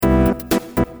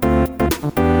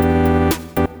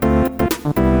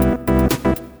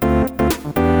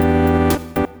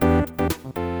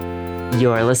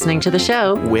You're listening to the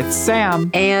show with Sam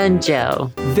and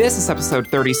Joe. This is episode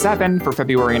 37 for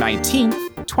February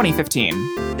 19th,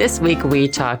 2015. This week we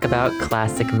talk about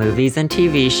classic movies and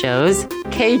TV shows,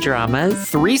 K-dramas,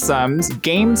 threesomes,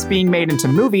 games being made into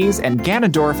movies, and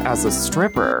Ganondorf as a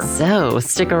stripper. So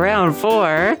stick around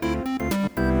for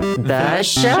the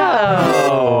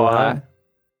show.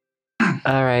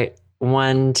 All right.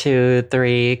 1, 2,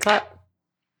 3, clap.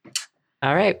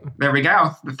 All right. There we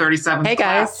go. The 37th Hey,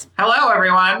 guys. Clap. Hello,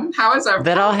 everyone. How is everyone?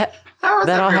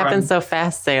 That all happened so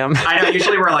fast, Sam. I know.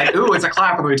 Usually we're like, ooh, it's a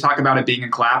clap, and we talk about it being a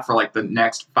clap for like the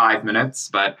next 5 minutes,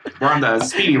 but we're on the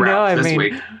speedy route this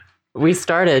week. We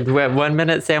started. 1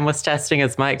 minute, Sam was testing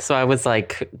his mic, so I was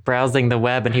like browsing the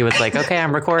web, and he was like, okay,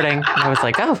 I'm recording. And I was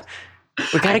like, oh,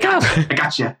 we gotta go. I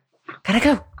got you. Gotta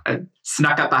go. I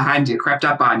snuck up behind you, crept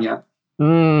up on you.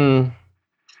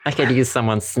 I could use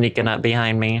someone sneaking up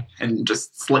behind me. And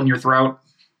just slitting your throat?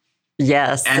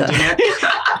 Yes. Ending it?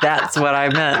 That's what I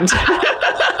meant.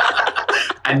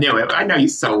 I knew it. I know you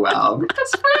so well. We're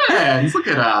best friends. Look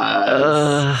at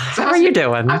us. How are you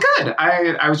doing? I'm good.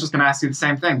 I was just going to ask you the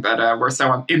same thing, but we're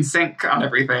so in sync on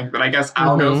everything that I guess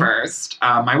I'll go first.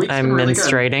 My week's been really good.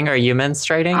 I'm menstruating. Are you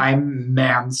menstruating? I'm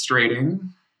menstruating.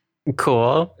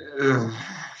 Cool.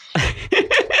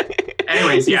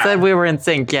 Anyways, you said we were in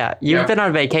sync. Yeah. You've been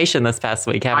on vacation this past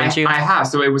week, haven't you? I have.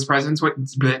 So it was President's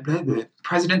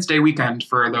Day weekend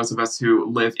for those of us who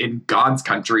live in God's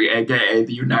country, aka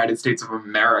the United States of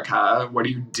America. What are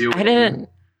you doing?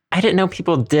 I didn't know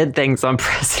people did things on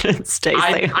President's Day.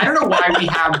 I don't know why we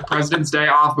have President's Day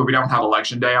off, but we don't have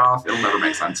Election Day off. It'll never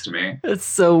make sense to me. It's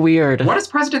so weird. What is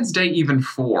President's Day even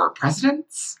for?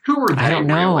 Presidents? Who are they? I don't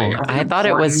know. Really? I thought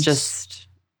it was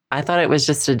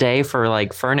just a day for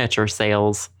like furniture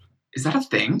sales. Is that a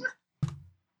thing?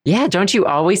 Yeah, don't you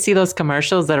always see those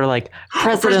commercials that are like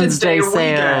President's Day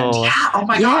sale? Yeah, oh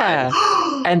my God.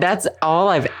 And that's all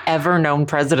I've ever known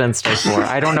President's Day for.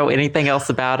 I don't know anything else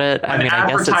about it. I mean, I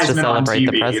guess it's to celebrate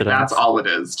the president. That's all it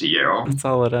is to you. That's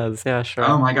all it is. Yeah, sure.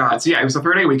 Oh my God. So yeah, it was a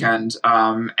 3-day weekend.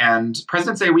 And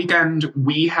President's Day weekend,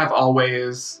 we have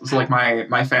always, so like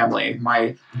my family,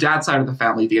 my dad's side of the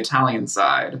family, the Italian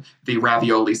side, the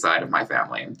ravioli side of my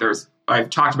family. I've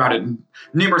talked about it in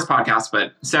numerous podcasts,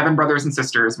 but 7 brothers and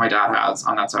sisters my dad has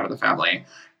on that side of the family.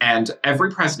 And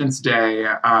every President's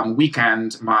Day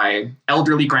weekend, my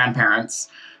elderly grandparents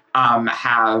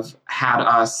have had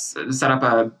us set up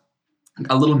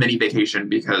a little mini vacation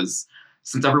because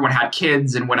since everyone had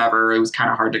kids and whatever, it was kind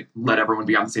of hard to let everyone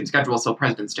be on the same schedule. So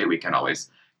President's Day weekend always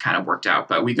kind of worked out.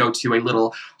 But we go to a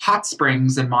little hot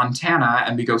springs in Montana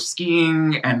and we go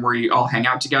skiing and we all hang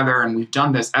out together. And we've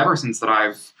done this ever since that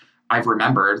I've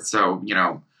remembered. So,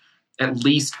 at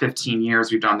least 15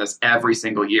 years we've done this every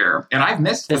single year. And I've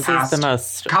missed the past couple This is the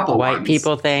most white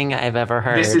people thing I've ever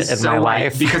heard in my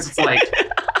life. Because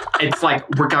it's like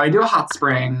we're going to a hot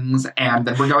springs and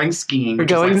then we're going skiing. We're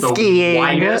going skiing. The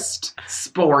whitest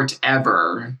sport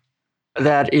ever.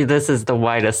 This is the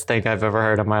whitest thing I've ever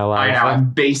heard in my life. I know. I'm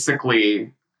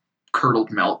basically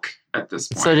curdled milk at this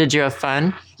point. So did you have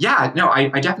fun? Yeah, no, I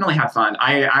definitely had fun.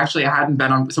 I hadn't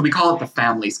been on, so we call it the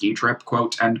family ski trip,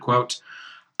 quote, end quote,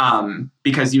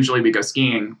 because usually we go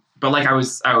skiing. But like I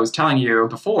was telling you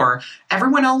before,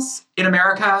 everyone else in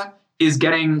America is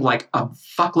getting like a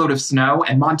fuckload of snow,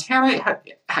 and Montana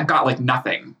had got like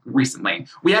nothing recently.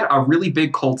 We had a really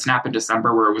big cold snap in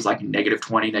December where it was like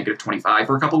 -20, -25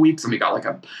 for a couple weeks, and we got like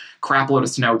a crap load of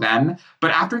snow then.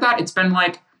 But after that, it's been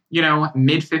like,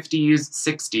 mid-50s,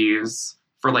 60s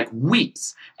for like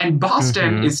weeks. And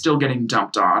Boston is still getting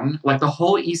dumped on. Like the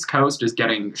whole East Coast is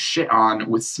getting shit on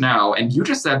with snow. And you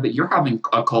just said that you're having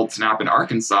a cold snap in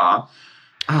Arkansas.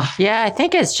 Yeah, I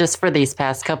think it's just for these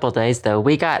past couple days, though.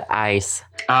 We got ice.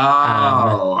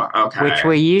 Oh, okay. Which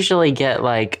we usually get,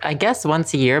 like, I guess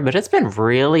once a year, but it's been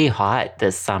really hot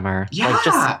this summer. Yeah. Like,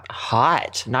 just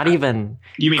hot. Not even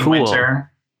You mean cool. winter?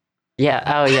 Yeah.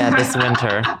 Oh, yeah. This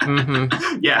winter.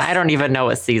 Yes. I don't even know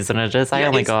what season it is. I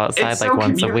only go outside like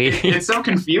once a week. It's so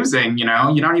confusing, You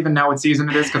don't even know what season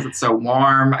it is because it's so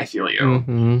warm. I feel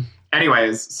you.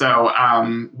 Anyways, so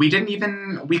we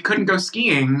couldn't go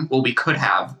skiing. Well, we could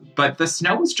have, but the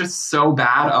snow was just so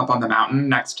bad up on the mountain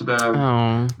next to the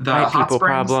white hot people springs.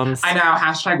 Problems. I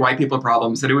know, #white people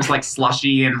problems. That it was like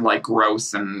slushy and like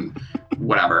gross and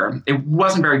whatever. It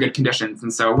wasn't very good conditions,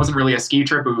 and so it wasn't really a ski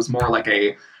trip. It was more like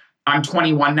I'm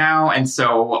 21 now, and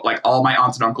so like all my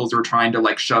aunts and uncles were trying to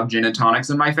like shove gin and tonics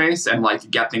in my face and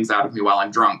like get things out of me while I'm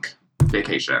drunk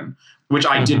vacation, which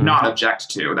I did not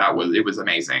object to. It was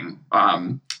amazing.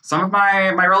 Some of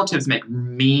my relatives make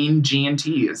mean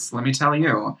G&Ts. Let me tell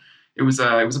you, it was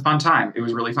a fun time. It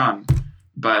was really fun.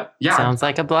 But yeah. Sounds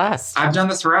like a blast. I've done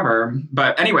this forever.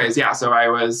 But anyways, yeah, so I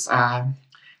was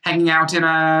hanging out in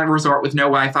a resort with no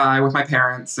Wi-Fi with my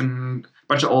parents and a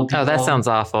bunch of old people. Oh, that sounds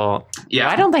awful. Yeah.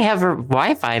 Why don't they have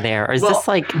Wi-Fi there? Or is this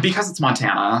like... Because it's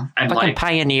Montana. And fucking like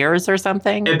pioneers or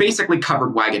something? It basically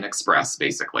covered Wagon Express,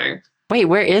 basically. Wait,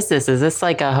 where is this? Is this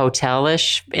like a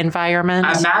hotel-ish environment?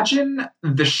 Imagine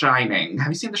The Shining. Have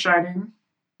you seen The Shining?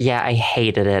 Yeah, I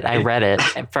hated it. I read it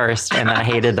at first, and I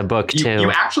hated the book, too. You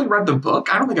actually read the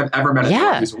book? I don't think I've ever met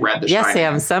anyone who's read The Shining. Yes,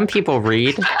 Sam, some people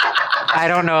read. I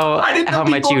don't know how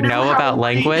much you know about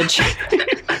language.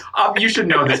 You should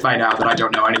know this by now that I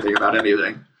don't know anything about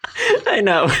anything. I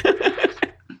know.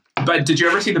 But did you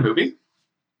ever see the movie?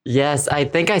 Yes, I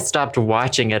think I stopped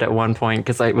watching it at one point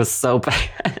because it was so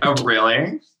bad. Oh,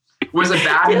 really? Was it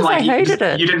bad? Yes, I hated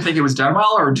it. You didn't think it was done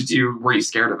well, or were you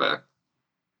scared of it?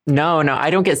 No,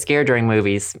 I don't get scared during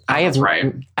movies. Oh, that's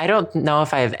right. I don't know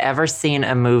if I have ever seen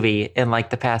a movie in like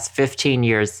the past 15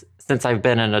 years since I've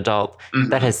been an adult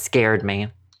that has scared me.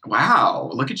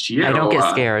 Wow, look at you. I don't get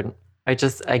scared. I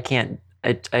can't.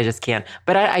 I just can't.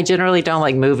 But I generally don't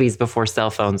like movies before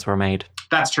cell phones were made.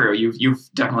 That's true. You've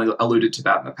definitely alluded to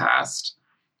that in the past.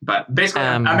 But basically,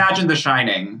 imagine The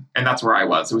Shining, and that's where I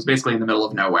was. It was basically in the middle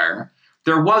of nowhere.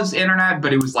 There was internet,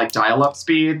 but it was like dial-up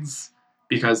speeds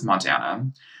because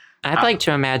Montana. I'd like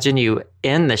to imagine you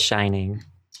in The Shining.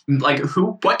 Like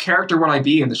what character would I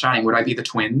be in The Shining? Would I be the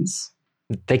twins?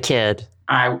 The kid.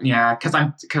 Because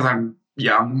I'm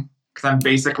young. Because I'm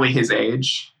basically his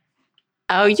age.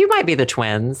 Oh, you might be the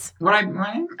twins. I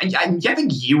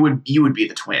think you would be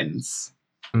the twins.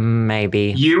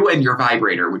 Maybe. You and your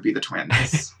vibrator would be the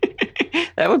twins.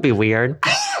 That would be weird.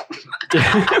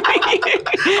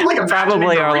 Like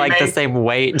probably are like the same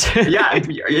weight.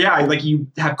 yeah. Like you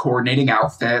have coordinating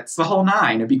outfits, the whole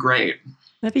nine. It'd be great.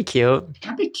 That'd be cute.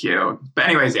 But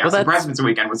anyways, yeah. So President's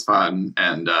Weekend was fun.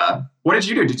 And what did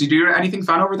you do? Did you do anything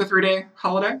fun over the 3-day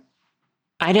holiday?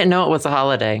 I didn't know it was a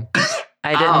holiday.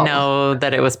 I didn't know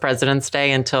that it was President's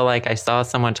Day until like I saw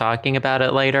someone talking about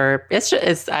it later.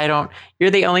 You're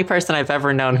the only person I've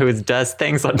ever known who does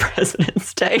things on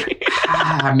President's Day.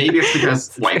 Maybe it's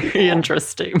because white people. Very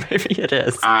interesting. Maybe it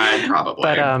is. Probably.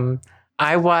 But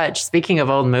I watched, speaking of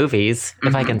old movies,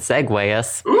 if I can segue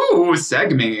us. Ooh,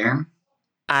 seg me.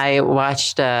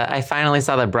 I finally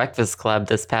saw The Breakfast Club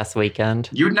this past weekend.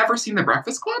 You'd never seen The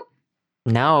Breakfast Club?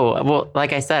 No. Well,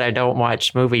 like I said, I don't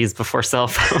watch movies before cell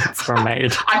phones were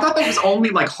made. I thought that was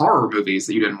only like horror movies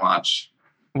that you didn't watch.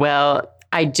 Well,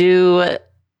 I do.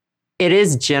 It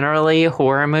is generally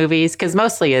horror movies because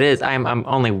mostly it is. I'm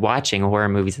only watching horror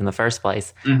movies in the first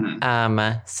place.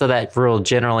 So that rule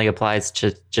generally applies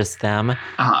to just them.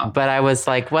 But I was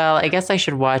like, well, I guess I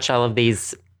should watch all of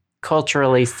these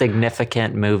culturally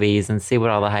significant movies and see what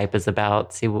all the hype is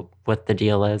about, see what the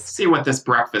deal is. See what this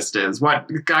breakfast is. What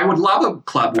I would love a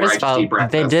club where I just eat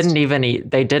breakfast.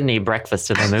 They didn't eat breakfast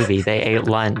in the movie. They ate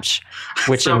lunch,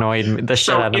 which annoyed the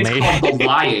shit out of me. It's called The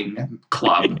Lying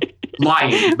Club.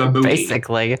 Lying, the movie.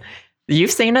 Basically. You've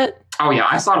seen it? Oh yeah,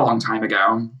 I saw it a long time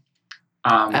ago.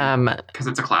 Because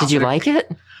it's a classic. Did you like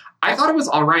it? I thought it was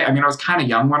all right. I mean, I was kind of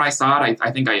young when I saw it. I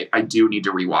think I do need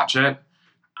to rewatch it.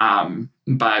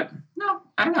 But no,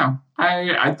 I don't know.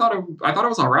 I thought it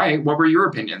was all right. What were your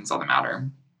opinions on the matter?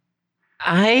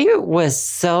 I was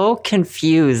so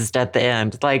confused at the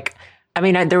end. Like, I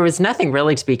mean, there was nothing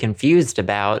really to be confused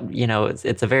about. You know,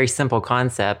 it's a very simple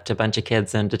concept, a bunch of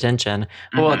kids in detention.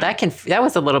 Well, that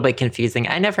was a little bit confusing.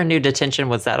 I never knew detention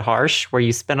was that harsh, where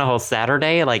you spend a whole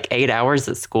Saturday, like 8 hours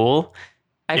at school.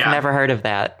 I've never heard of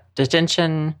that.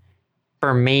 Detention,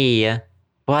 for me...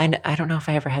 Well, I don't know if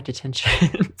I ever had detention.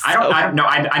 I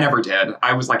never did.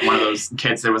 I was like one of those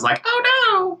kids that was like,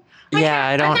 oh no,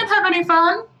 I can't have any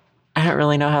fun. I don't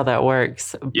really know how that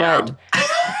works. Yeah.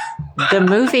 But the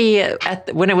movie,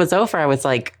 when it was over, I was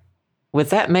like, was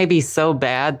that maybe so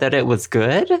bad that it was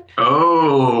good?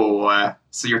 Oh,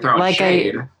 so you're throwing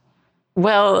shade.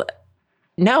 Well,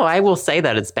 no, I will say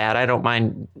that it's bad. I don't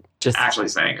mind just... actually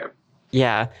saying it.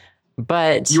 Yeah,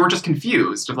 but... You were just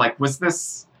confused of like, was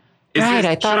this... Should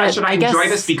I enjoy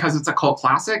this because it's a cult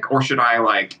classic, or should I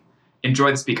like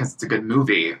enjoy this because it's a good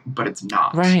movie, but it's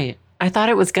not? Right. I thought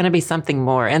it was going to be something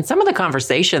more. And some of the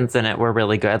conversations in it were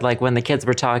really good. Like when the kids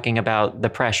were talking about the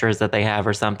pressures that they have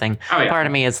or something. Oh, yeah. Part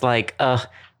of me is like, ugh,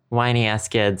 whiny ass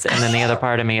kids. And then the other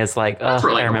part of me is like, ugh,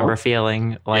 really I remember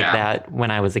feeling like that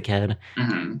when I was a kid.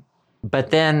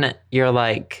 But then you're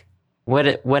like,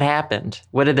 what happened?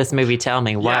 What did this movie tell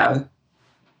me? What?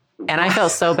 And I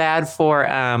felt so bad for,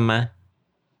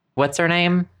 what's her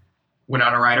name?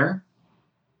 Winona Ryder?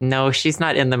 No, she's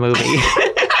not in the movie.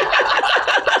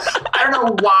 I don't don't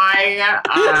know why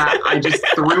I just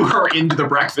threw her into the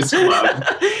Breakfast Club,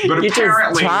 but you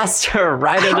apparently just tossed her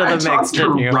right into the mix,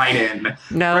 didn't you? Right in.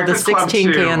 No, Breakfast the Club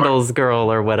 16 2. Candles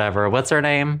girl or whatever. What's her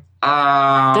name?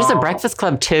 There's a Breakfast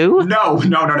Club 2? No. I'm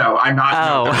not.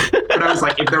 Oh. No, but I was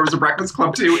like, if there was a Breakfast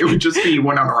Club 2, it would just be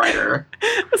Winona Ryder.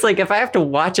 It's like, if I have to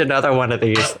watch another one of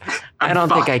these, I don't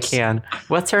think I can.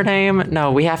 What's her name?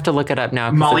 No, we have to look it up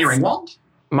now. Molly Ringwald?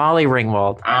 Molly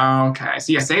Ringwald. Okay.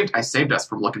 See, I saved us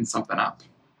from looking something up.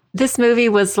 This movie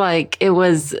was like,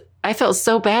 I felt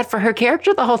so bad for her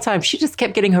character the whole time. She just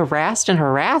kept getting harassed. And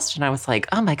I was like,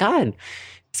 oh my God,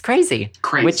 it's crazy.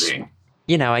 Crazy.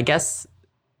 Which, I guess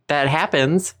that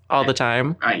happens all the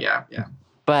time. Yeah.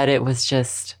 But it was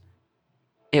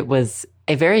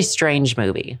a very strange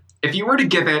movie. If you were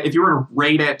to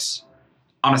rate it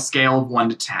on a scale of 1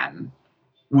 to 10,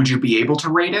 would you be able to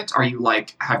rate it?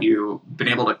 Have you been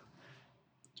able to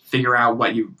figure out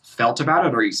what you felt about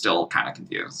it, or are you still kind of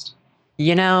confused?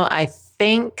 I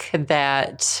think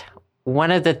that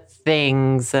one of the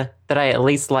things that I at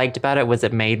least liked about it was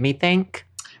it made me think.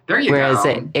 There you Whereas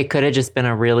go. it could have just been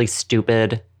a really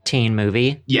stupid teen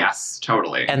movie. Yes,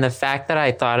 totally. And the fact that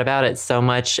I thought about it so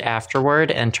much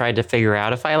afterward and tried to figure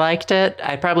out if I liked it,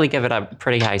 I'd probably give it a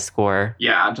pretty high score.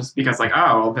 Yeah, just because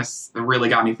this really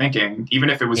got me thinking. Even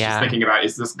if it was just thinking about,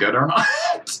 is this good or not?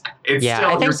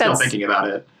 You're still thinking about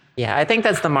it. Yeah, I think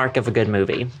that's the mark of a good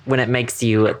movie, when it makes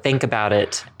you think about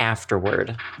it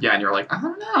afterward. Yeah, and you're like, I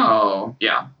don't know.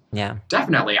 Yeah. Yeah.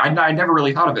 Definitely. I never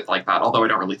really thought of it like that, although I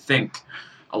don't really think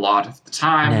a lot of the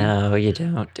time. No, you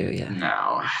don't, do you?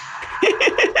 No.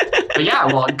 But yeah,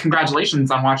 well, congratulations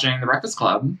on watching The Breakfast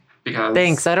Club. Because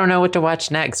Thanks. I don't know what to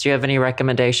watch next. Do you have any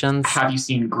recommendations? Have you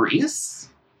seen Grease?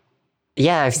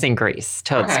 Yeah, I've seen Grease.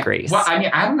 Totes Okay. Grease. Well, I mean,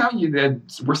 I don't know.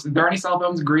 Were there any cell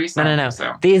phones in Grease? No.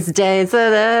 So. These days. No,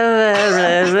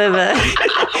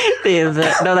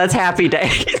 that's Happy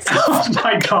Days. Oh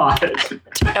my God.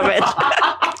 Damn it.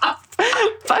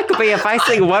 Fuck me if I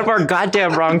sing one more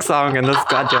goddamn wrong song in this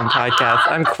goddamn podcast.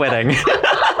 I'm quitting.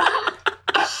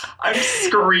 I'm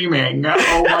screaming.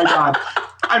 Oh my God.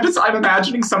 I'm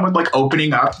imagining someone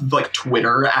opening up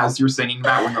Twitter as you're singing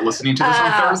that when they're listening to this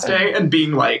on Thursday and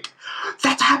being like,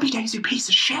 "That's Happy Days, you piece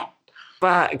of shit."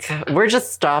 Fuck.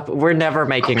 We're never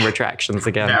making retractions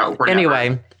again. No, we're anyway.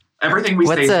 Never. Everything we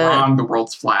say is wrong. The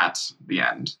world's flat. The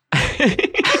end.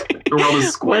 The world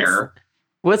is square.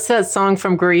 What's that song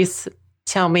from Grease?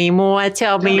 Tell me more.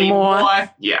 Tell me more.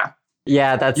 Yeah.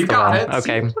 Yeah, that's you the got one. it.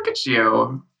 Okay. See, look at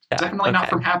you. Yeah, Definitely not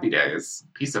from Happy Days.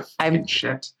 Piece of fucking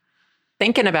shit.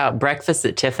 Thinking about Breakfast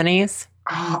at Tiffany's.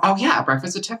 Oh yeah,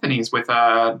 Breakfast at Tiffany's with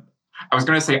I was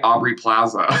going to say Aubrey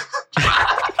Plaza.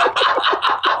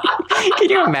 Can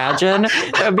you imagine?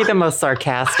 That would be the most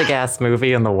sarcastic ass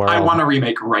movie in the world. I want a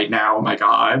remake right now. Oh my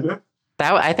God.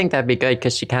 I think that'd be good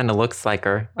because she kind of looks like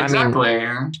her. Exactly.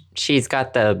 I mean, she's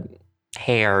got the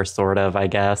hair, sort of, I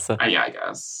guess. Yeah, I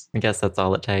guess. I guess that's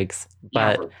all it takes.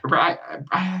 But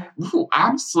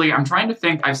honestly, I'm trying to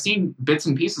think. I've seen bits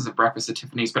and pieces of Breakfast at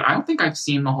Tiffany's, but I don't think I've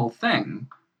seen the whole thing.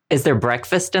 Is there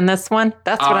breakfast in this one?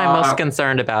 That's what I'm most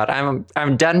concerned about.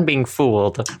 I'm done being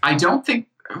fooled. I don't think.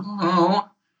 I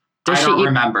don't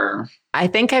remember. I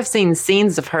think I've seen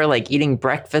scenes of her eating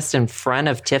breakfast in front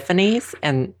of Tiffany's,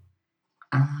 and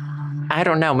I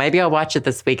don't know. Maybe I'll watch it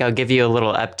this week. I'll give you a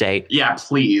little update. Yeah,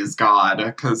 please, God,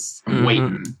 because I'm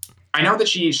waiting. I know that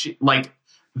she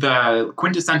the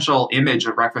quintessential image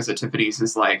of Breakfast at Tiffany's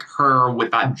is her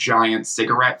with that giant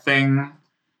cigarette thing.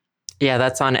 Yeah,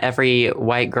 that's on every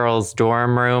white girl's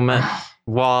dorm room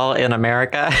wall in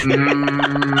America.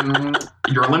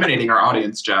 You're eliminating our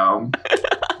audience, Joe.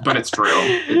 But it's true.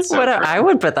 It's so true. I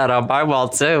would put that on my wall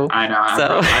too. I know.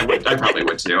 I probably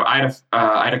would too. I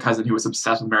had a cousin who was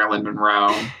obsessed with Marilyn Monroe.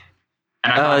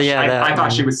 And I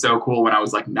thought she was so cool when I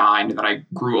was 9, and then I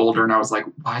grew older and I was like,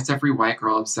 why is every white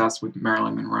girl obsessed with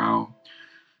Marilyn Monroe?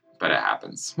 But it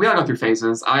happens. We all go through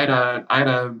phases. I had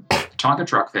a Tonka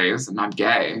truck phase, and I'm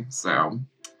gay, so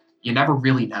you never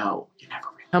really know.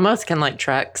 Most can like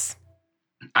trucks.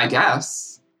 I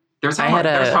guess. There's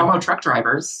homo truck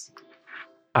drivers.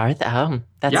 Are they? Oh,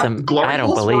 that's I don't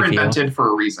believe were invented you. For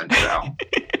a reason, Joe.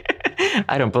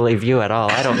 I don't believe you at all.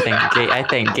 I don't think I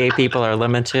think gay people are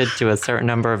limited to a certain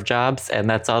number of jobs, and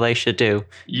that's all they should do.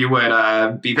 You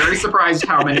would be very surprised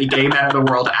how many gay men in the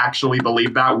world actually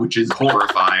believe that, which is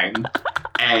horrifying.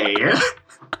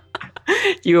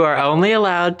 You are only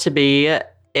allowed to be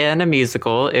in a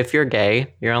musical if you're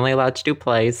gay. You're only allowed to do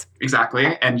plays.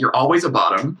 Exactly, and you're always a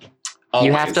bottom. Always.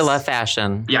 You have to love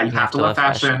fashion. Yeah, you have to love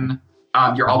fashion.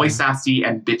 You're always sassy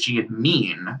and bitchy and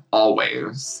mean,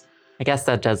 always. I guess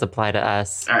that does apply to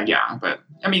us. Yeah, but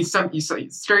I mean,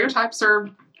 stereotypes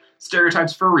are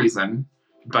stereotypes for a reason,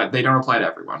 but they don't apply to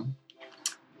everyone.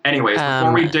 Anyways,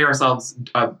 before we dig ourselves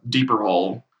a deeper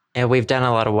hole. And we've done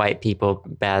a lot of white people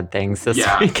bad things this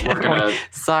week.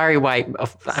 Sorry,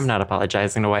 I'm not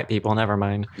apologizing to white people. Never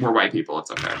mind. We're white people.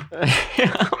 It's okay.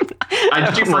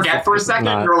 Did you forget for a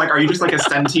second? You were like, are you just like a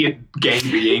sentient gay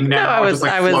being now? No, I was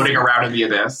floating around in the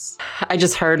abyss. I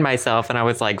just heard myself and I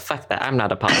was like, fuck that. I'm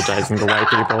not apologizing to white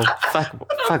people.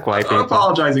 Fuck white people. I'm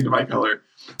apologizing to my color.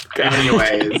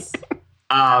 Anyways.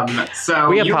 So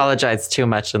we apologize too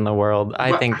much in the world.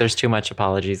 I think there's too much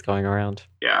apologies going around.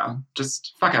 Yeah,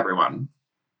 just fuck everyone.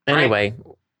 Anyway,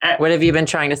 what have you been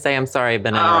trying to say? I'm sorry, I've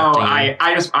been interrupting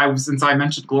you. Since I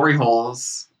mentioned glory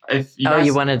holes.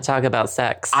 You wanted to talk about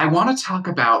sex? I want to talk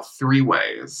about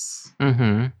three-ways.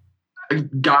 Mm-hmm.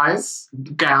 Guys,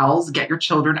 gals, get your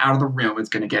children out of the room. It's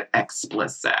going to get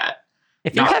explicit.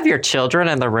 If you have your children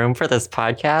in the room for this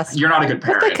podcast, you're not a good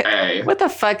parent. What the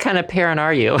fuck kind of parent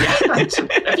are you? Our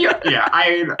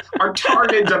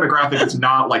target demographic is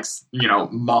not like,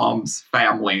 moms,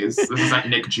 families. This isn't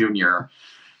Nick Jr.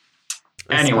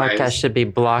 Anyways, podcast should be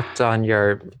blocked on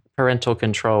your parental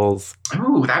controls.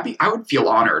 Ooh, I would feel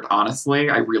honored, honestly.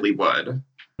 I really would.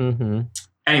 Mm-hmm.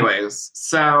 Anyways,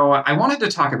 so I wanted to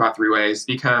talk about three-ways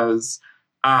because,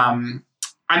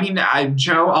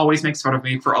 Joe always makes fun of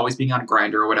me for always being on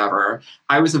Grindr or whatever.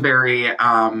 I was a very,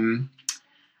 I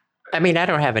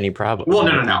don't have any problem. Well,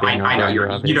 no. I know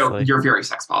you're very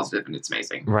sex positive and it's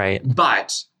amazing. Right.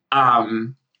 But,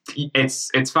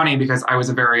 it's funny because I was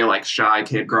a very like shy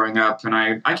kid growing up and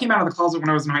I came out of the closet when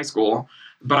I was in high school,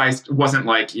 but I wasn't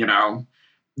like, I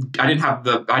didn't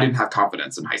have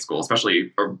confidence in high school,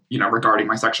 especially, regarding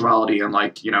my sexuality and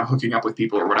like, hooking up with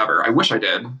people or whatever. I wish I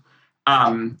did.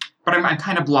 But I'm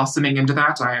kind of blossoming into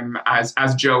that. I'm,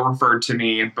 as Joe referred to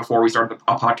me before we started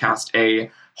a podcast,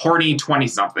 a horny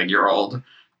 20-something-year-old,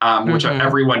 which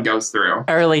everyone goes through.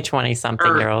 Early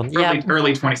 20-something-year-old.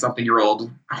 Early 20-something-year-old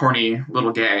horny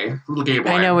little gay boy.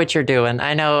 I know what you're doing.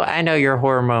 I know your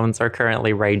hormones are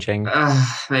currently raging.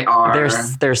 They are.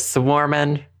 They're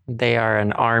swarming. They are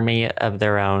an army of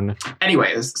their own.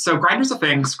 Anyways, so Grindr's a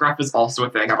thing. Scruff is also a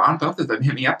thing. I'm on both of them.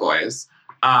 Hit me up, boys.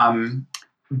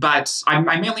 But I'm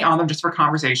mainly on them just for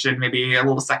conversation, maybe a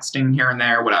little sexting here and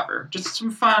there, whatever. Just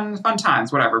some fun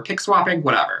times, whatever. Pick swapping,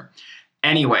 whatever.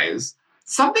 Anyways,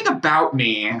 something about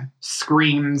me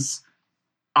screams,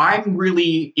 I'm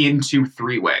really into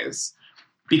three-ways.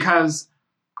 Because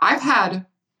I've had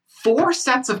 4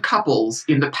 sets of couples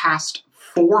in the past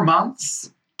 4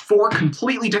 months, 4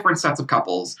 completely different sets of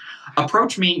couples,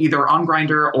 approach me either on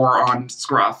Grindr or on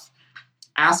Scruff,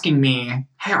 asking me,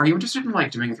 hey, are you interested in,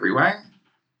 like, doing a three-way?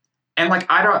 And, like,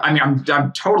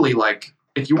 I'm totally, like,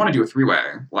 if you want to do a three-way,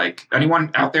 like,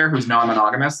 anyone out there who's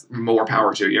non-monogamous, more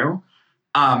power to you.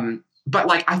 But,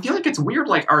 like, I feel like it's weird.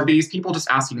 Like, are these people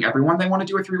just asking everyone they want to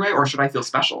do a three-way, or should I feel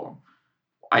special?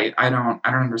 I don't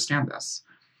understand this.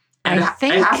 And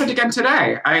it happened again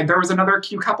today. There was another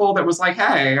cute couple that was like,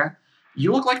 hey,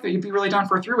 you look like that you'd be really down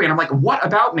for a three-way. And I'm like, what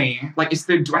about me? Like,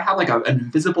 do I have, like, an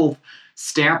invisible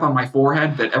stamp on my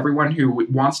forehead that everyone who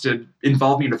wants to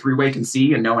involve me in a three-way can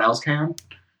see and no one else can?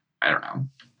 I don't know.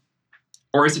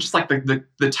 Or is it just like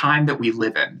the time that we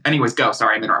live in? Anyways, go.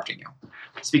 Sorry, I'm interrupting you.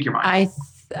 Speak your mind.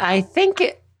 I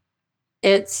think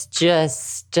it's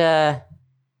just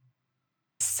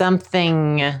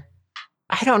something,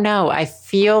 I don't know. I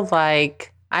feel like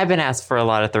I've been asked for a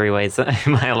lot of three-ways in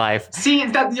my life. See,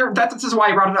 this is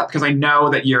why I brought it up, because I know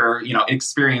that you're,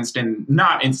 experienced in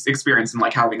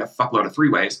like having a fuckload of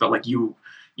three-ways, but like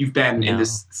you've been in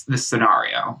this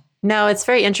scenario. No, it's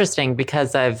very interesting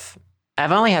because I've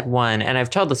only had one, and I've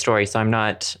told the story, so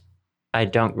I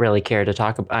don't really care to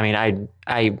talk about. I mean,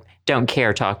 I don't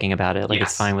care talking about it. Like,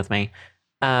 yes. It's fine with me.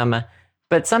 But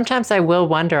sometimes I will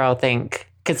wonder. I'll think,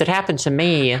 because it happened to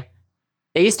me.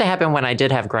 It used to happen when I did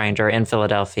have Grindr in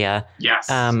Philadelphia. Yes.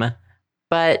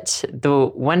 But the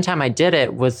one time I did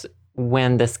it was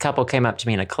when this couple came up to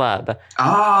me in a club.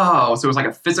 Oh, so it was like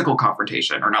a physical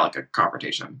confrontation, or not like a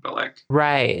confrontation, but like...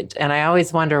 Right. And I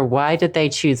always wonder, why did they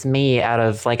choose me out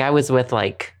of, like, I was with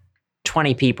like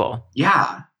 20 people.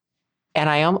 Yeah. And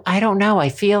I don't know. I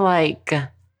feel like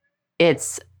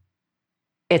it's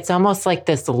almost like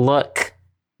this look.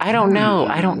 I don't know.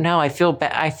 I don't know. I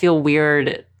feel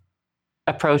weird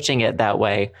approaching it that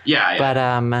way. Yeah. But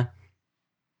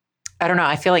I don't know.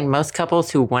 I feel like most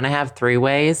couples who want to have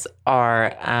three-ways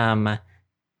are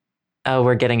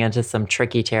we're getting into some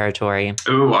tricky territory.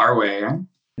 Ooh, are we?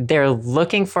 they're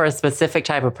looking for a specific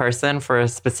type of person for a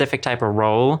specific type of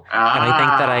role. And I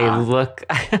think that I look,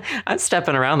 I'm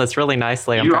stepping around this really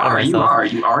nicely. I'm proud of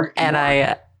myself. You are. And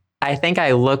I think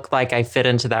I look like I fit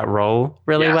into that role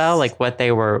really well, like what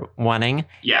they were wanting.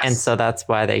 Yes. And so that's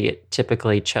why they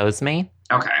typically chose me.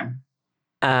 Okay.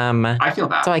 I feel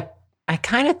that. So I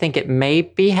kind of think it may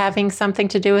be having something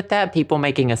to do with that. People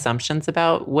making assumptions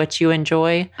about what you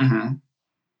enjoy. Mm-hmm.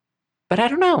 But I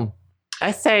don't know.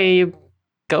 I say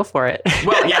go for it.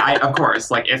 Well, yeah, of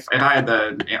course. Like if I had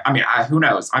who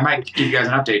knows? I might give you guys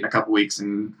an update in a couple weeks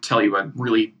and tell you a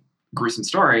really gruesome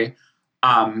story.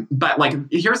 But like,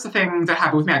 here's the thing that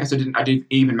happened with me. I guess I didn't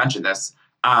even mention this.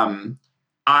 When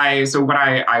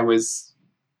I was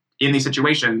in these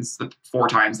situations, the 4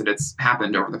 times that it's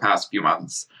happened over the past few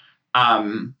months,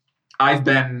 I've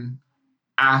been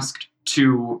asked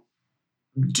to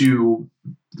do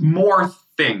more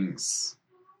things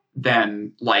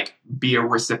than like be a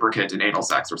reciprocate in anal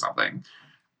sex or something.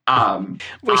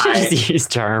 We should just use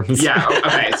terms. Yeah.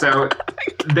 Okay. So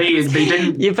they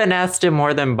didn't. You've been asked to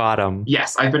more than bottom.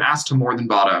 Yes, I've been asked to more than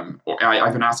bottom. Or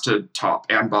I've been asked to top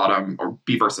and bottom, or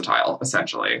be versatile,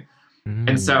 essentially.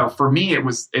 And so for me,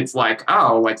 it's like,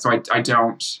 oh, like, so I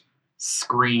don't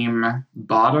scream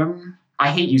bottom.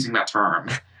 I hate using that term.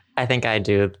 I think I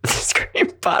do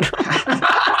scream bottom.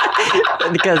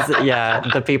 Because,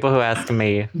 the people who ask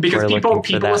me. Because people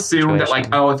assume that, like,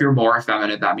 oh, if you're more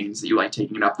effeminate, that means that you like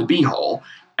taking it up the beehole.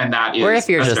 And that is. Or if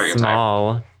you're just stereotype.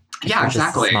 Small. Yeah,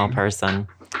 exactly. Just a small person.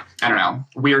 I don't know.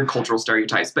 Weird cultural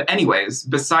stereotypes. But anyways,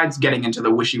 besides getting into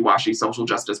the wishy-washy social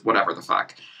justice, whatever the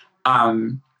fuck,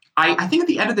 I think at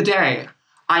the end of the day,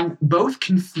 I'm both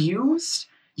confused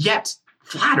yet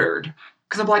flattered.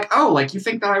 Because I'm like, oh, like, you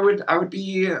think that I would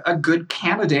be a good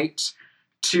candidate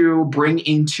to bring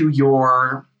into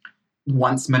your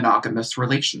once monogamous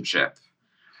relationship?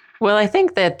 Well, I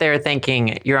think that they're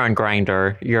thinking you're on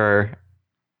Grindr. You're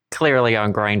clearly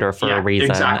on Grindr for a reason.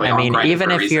 Exactly. I mean,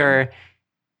 even if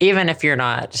you're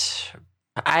not,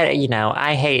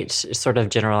 I hate sort of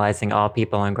generalizing all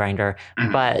people on Grindr,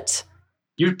 but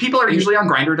people are usually on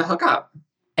Grindr to hook up.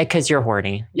 Because you're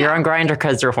horny. Yeah. You're on Grindr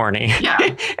because you're horny. Yeah.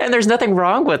 And there's nothing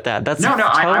wrong with that. That's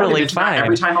totally fine.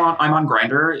 Every time I'm on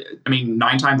Grindr, I mean,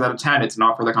 9 times out of 10, it's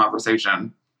not for the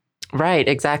conversation. Right,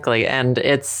 exactly. And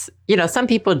it's, some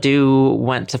people do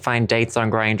want to find dates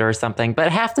on Grindr or something,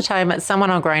 but half the time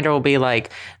someone on Grindr will be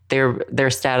like, their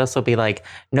status will be like,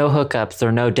 no hookups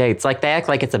or no dates. Like, they act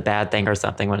like it's a bad thing or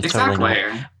something when it's totally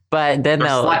not. But then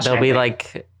they'll be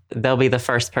like... They'll be the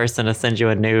first person to send you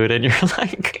a nude, and you're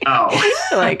like, oh,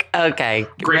 like, okay,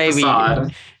 great maybe,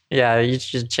 facade. Yeah, you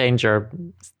should change your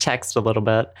text a little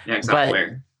bit. Yeah, exactly.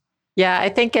 But, yeah, I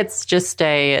think it's just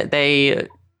they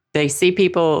see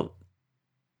people,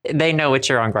 they know what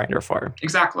you're on Grindr for.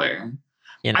 Exactly.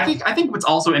 I think what's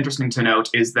also interesting to note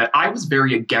is that I was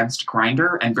very against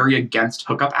Grindr and very against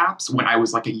hookup apps when I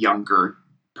was like a younger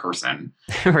person.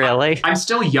 Really? I'm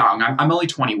still young. I'm only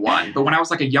 21. But when I was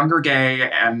like a younger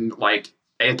gay and like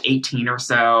 18 or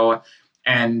so,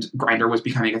 and Grindr was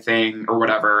becoming a thing or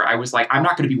whatever, I was like, I'm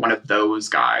not going to be one of those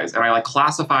guys. And I like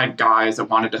classified guys that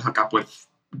wanted to hook up with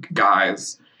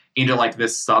guys into like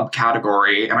this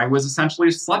subcategory. And I was essentially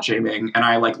slut shaming. And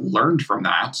I like learned from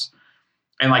that.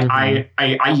 And like,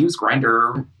 I use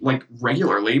Grindr like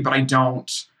regularly, but I don't.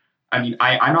 I mean,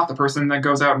 I'm not the person that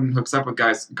goes out and hooks up with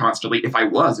guys constantly. If I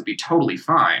was, it'd be totally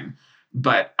fine.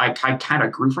 But I kind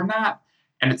of grew from that.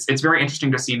 And it's very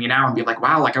interesting to see me now and be like,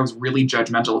 wow, like I was really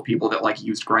judgmental of people that like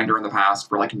used Grindr in the past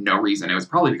for like no reason. It was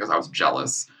probably because I was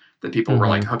jealous that people were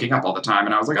like hooking up all the time.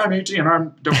 And I was like, I'm 18 and I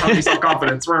don't have any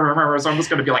self-confidence. So I'm just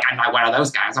going to be like, I'm not one of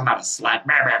those guys. I'm not a slut.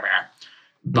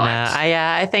 But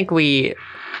I think we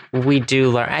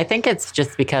do learn. I think it's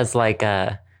just because like,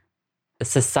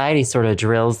 society sort of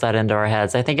drills that into our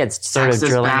heads. I think it's sort of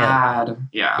drilling it.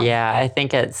 Yeah, I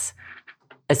think it's,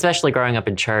 especially growing up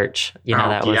in church,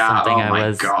 that was something I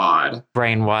was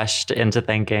brainwashed into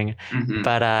thinking. Mm-hmm.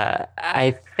 But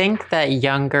I think that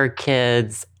younger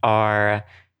kids they're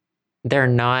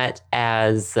not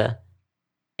as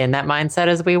in that mindset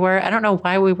as we were. I don't know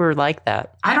why we were like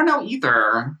that. I don't know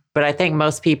either. But I think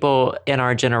most people in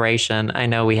our generation, I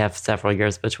know we have several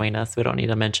years between us. We don't need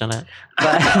to mention it.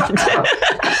 But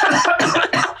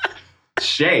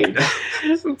shade.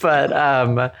 But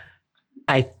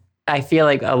I feel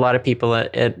like a lot of people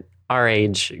at our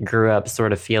age grew up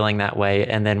sort of feeling that way.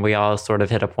 And then we all sort of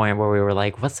hit a point where we were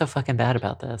like, what's so fucking bad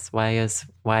about this? Why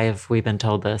have we been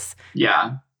told this?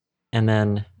 Yeah. And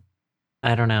then,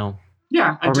 I don't know.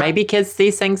 Yeah. Or maybe kids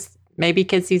these things, maybe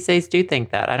kids these days do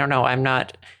think that. I don't know. I'm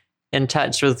not in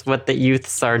touch with what the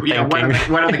youths are thinking.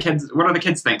 What are the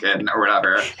kids thinking or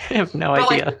whatever? I have no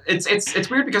idea. Like, it's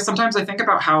weird because sometimes I think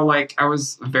about how like I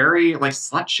was very like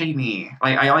slut shamey.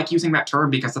 Like I like using that term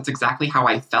because that's exactly how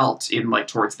I felt in like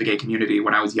towards the gay community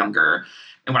when I was younger.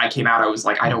 And when I came out, I was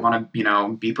like, I don't want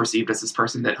to, be perceived as this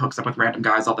person that hooks up with random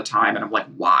guys all the time. And I'm like,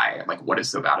 why? I'm like, what is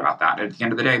so bad about that? And at the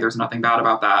end of the day, there's nothing bad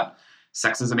about that.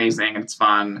 Sex is amazing and it's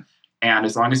fun. And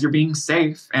as long as you're being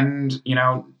safe and,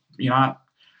 you're not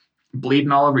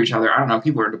bleeding all over each other. I don't know.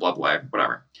 People are into blood play.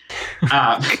 Whatever.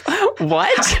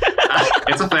 What?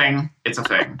 It's a thing. It's a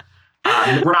thing.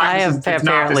 I have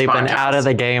apparently been out of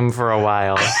the game for a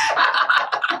while.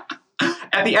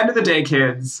 At the end of the day,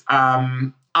 kids,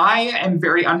 I am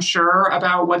very unsure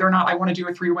about whether or not I want to do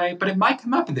a three-way, but it might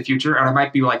come up in the future, and I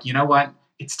might be like, you know what?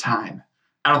 It's time.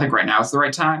 I don't think right now is the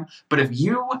right time, but if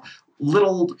you,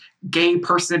 little gay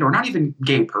person, or not even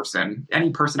gay person, any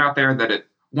person out there that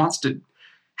wants to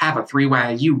have a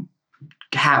three-way, you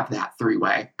have that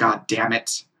three-way. God damn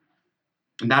it.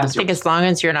 And that is I think as long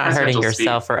as you're not hurting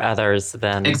yourself or others,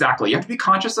 then... Exactly. You have to be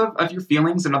conscious of your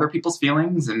feelings and other people's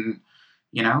feelings, and,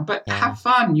 but have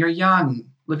fun. You're young.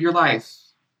 Live your life.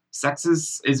 Sex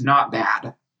is not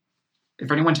bad. If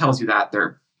anyone tells you that,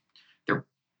 they're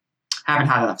haven't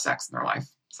had enough sex in their life.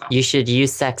 So. You should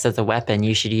use sex as a weapon.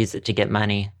 You should use it to get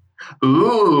money.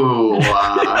 Ooh.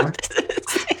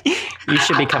 You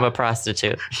should become a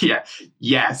prostitute. Yeah.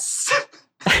 Yes.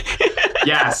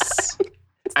 Yes.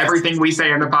 Everything we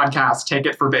say in the podcast, take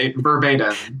it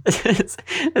verbatim.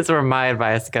 That's where my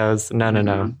advice goes.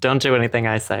 No. Don't do anything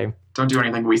I say. Don't do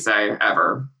anything we say,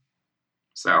 ever.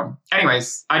 So,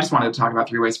 anyways, I just wanted to talk about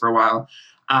three-ways for a while.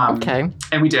 Okay.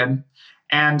 And we did.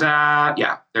 And,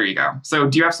 there you go. So,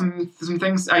 do you have some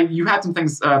things? You had some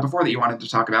things before that you wanted to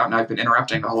talk about, and I've been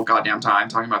interrupting the whole goddamn time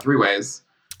talking about three-ways.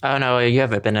 Oh, no, you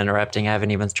haven't been interrupting. I haven't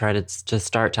even tried to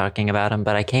start talking about them,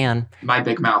 but I can. My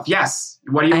big mouth. Yes.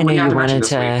 What do you I knew you wanted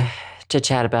to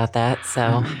chat about that,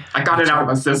 so... I got it out of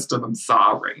my system. I'm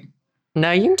sorry.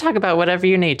 No, you can talk about whatever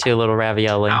you need to, little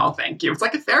ravioli. Oh, thank you. It's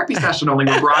like a therapy session, only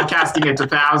we're broadcasting it to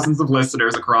thousands of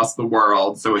listeners across the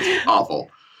world, so it's awful.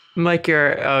 I'm like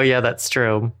oh yeah, that's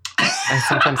true.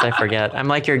 Sometimes I forget. I'm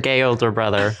like your gay older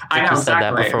brother. I know, you said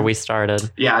that before we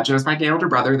started. Yeah, Joe's my gay older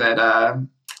brother that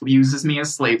uses me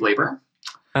as slave labor.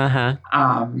 Uh-huh.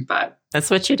 But that's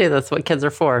what you do. That's what kids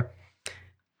are for.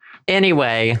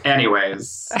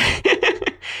 Anyways.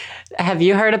 Have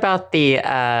you heard about the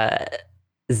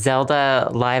Zelda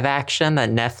live action that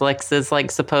Netflix is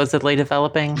supposedly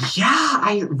developing? Yeah,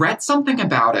 I read something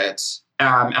about it.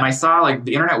 And I saw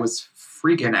the internet was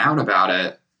freaking out about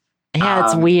it. Yeah,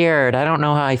 it's weird. I don't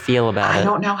know how I feel about it. I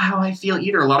don't know how I feel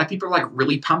either. A lot of people are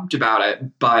really pumped about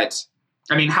it, but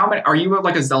I mean, how many are you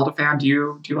a Zelda fan? Do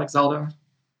you like Zelda?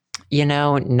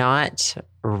 Not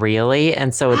really.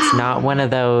 And so it's not one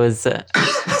of those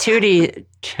 2D.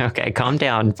 Okay, calm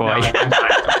down, boy. No, I'm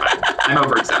fine. I'm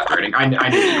over exaggerating. I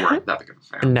knew you weren't that big of a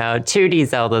fan. No, 2D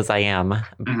Zeldas I am.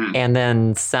 Mm-hmm. And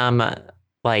then some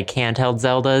handheld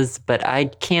Zeldas, but I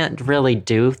can't really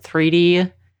do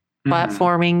 3D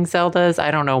platforming Zeldas.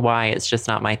 I don't know why. It's just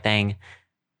not my thing.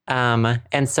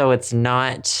 And so it's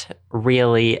not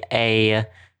really a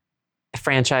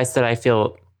franchise that I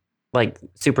feel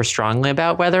super strongly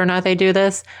about whether or not they do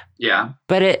this. Yeah.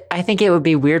 But I think it would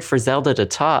be weird for Zelda to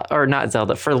talk, or not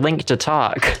Zelda, for Link to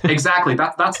talk. Exactly.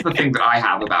 That's the thing that I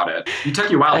have about it. It took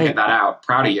you a while to get that out.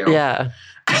 Proud of you. Yeah.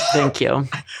 Thank you.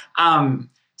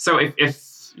 So if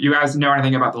you guys know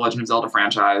anything about the Legend of Zelda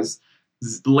franchise,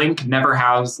 Link never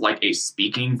has a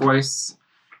speaking voice.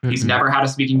 He's never had a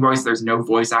speaking voice. There's no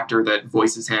voice actor that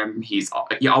voices him. He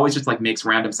always just makes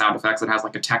random sound effects and has a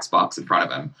text box in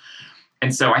front of him.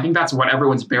 And so I think that's what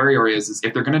everyone's barrier is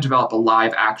if they're going to develop a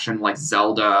live action like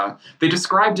Zelda. They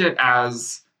described it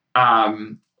as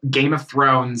Game of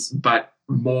Thrones, but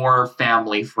more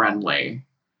family friendly.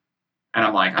 And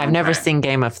I'm like, I've never seen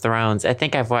Game of Thrones. I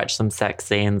think I've watched some sex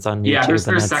scenes on YouTube. Yeah,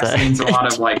 there's sex scenes. A lot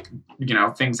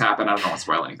of things happen. I don't want to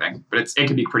spoil anything, but it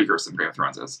can be pretty gruesome. Game of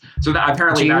Thrones is. So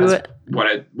apparently that is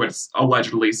what it's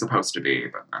allegedly supposed to be,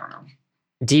 but I don't know.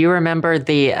 Do you remember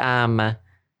the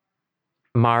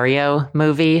Mario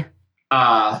movie?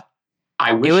 I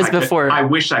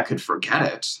wish I could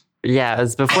forget it. Yeah, it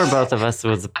was before both of us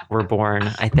were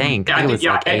born. I think. I think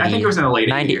it was in the late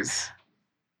 80s.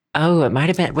 Oh, it might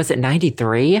have been. Was it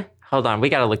 93? Hold on, we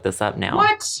got to look this up now.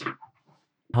 What?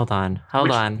 Hold on.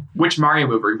 Which Mario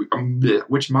movie?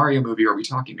 Which Mario movie are we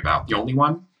talking about? The only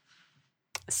one?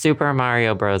 Super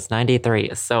Mario Bros.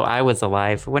 93. So I was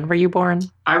alive. When were you born?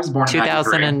 I was born in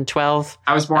 2012.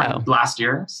 I was born last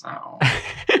year, so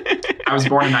I I was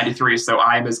born in 93, so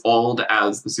I'm as old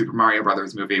as the Super Mario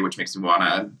Brothers movie, which makes me want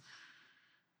to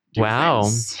do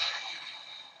things.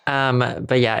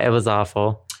 But yeah, it was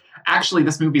awful. Actually,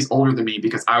 this movie's older than me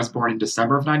because I was born in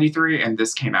December of 93 and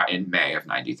this came out in May of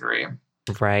 93.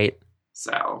 Right.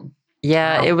 So.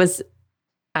 Yeah, it was,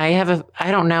 I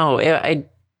don't know.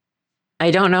 I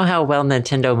don't know how well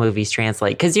Nintendo movies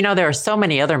translate. Because, there are so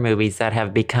many other movies that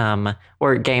have become,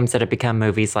 or games that have become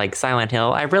movies like Silent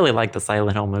Hill. I really like the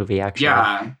Silent Hill movie, actually.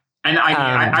 Yeah. And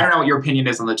I don't know what your opinion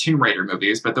is on the Tomb Raider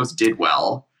movies, but those did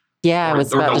well. Yeah, I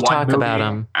was about to talk about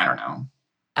them. I don't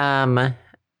know.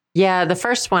 Yeah, the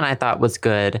first one I thought was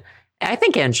good. I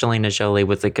think Angelina Jolie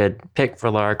was a good pick for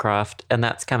Lara Croft. And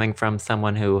that's coming from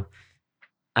someone who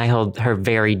I hold her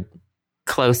very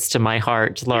close to my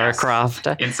heart, Lara Croft.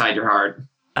 Inside your heart.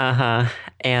 Uh-huh.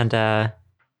 And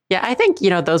I think,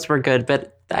 those were good,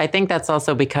 but I think that's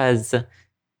also because,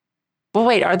 well,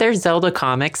 wait, are there Zelda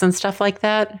comics and stuff like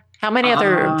that? How many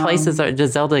other places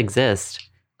does Zelda exist?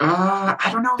 I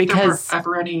don't know if there were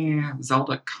ever any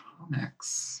Zelda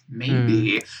comics.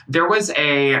 Maybe. There was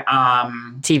a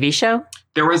TV show?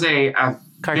 There was a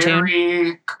cartoon?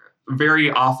 Very, very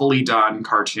awfully done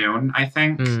cartoon, I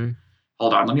think.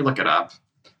 Hold on, let me look it up.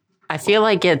 I feel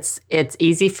like it's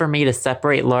easy for me to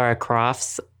separate Lara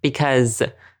Croft's because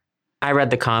I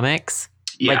read the comics,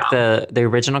 like the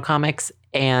original comics,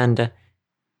 and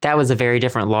that was a very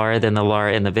different Lara than the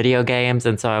Lara in the video games.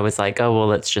 And so I was like, oh,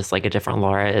 well, it's just like a different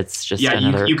Lara. It's just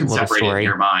another you can separate story. It in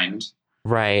your mind.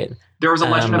 Right. There was a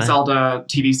Legend of Zelda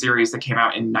TV series that came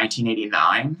out in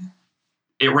 1989.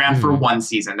 It ran for one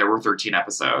season. There were 13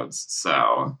 episodes,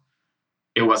 so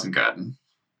it wasn't good.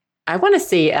 I want to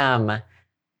see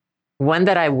one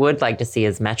that I would like to see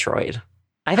is Metroid.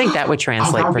 I think that would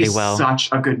translate pretty well. Such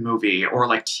a good movie or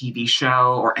like TV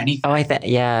show or anything. Oh, I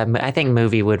think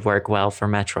movie would work well for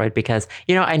Metroid because,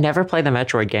 I never play the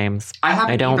Metroid games. I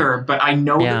haven't either, but I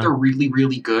know that they're really,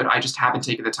 really good. I just haven't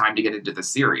taken the time to get into the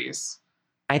series.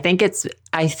 I think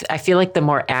I feel like the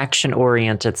more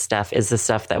action-oriented stuff is the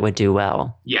stuff that would do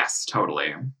well. Yes,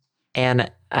 totally.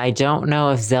 And I don't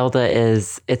know if Zelda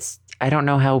I don't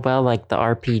know how well like the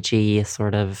RPG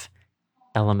sort of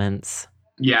elements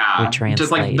would translate.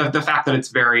 Just like the fact that it's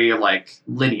very like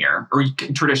linear or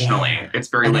traditionally it's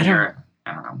very linear.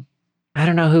 I don't know. I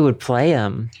don't know who would play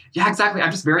him. Yeah, exactly.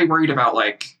 I'm just very worried about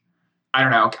like, I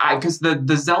don't know. Because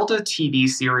the Zelda TV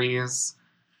series,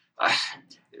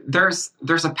 there's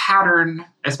a pattern,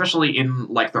 especially in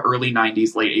like the early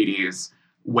 90s, late 80s,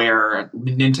 where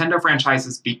Nintendo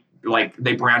franchises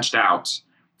they branched out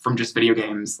from just video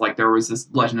games. Like there was this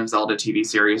Legend of Zelda TV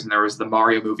series and there was the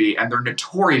Mario movie and they're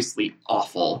notoriously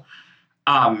awful.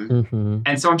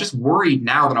 And so I'm just worried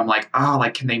now that I'm like,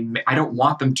 I don't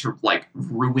want them to like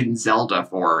ruin Zelda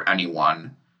for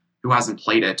anyone who hasn't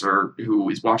played it or who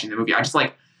is watching the movie. I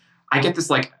get this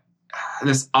like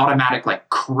this automatic like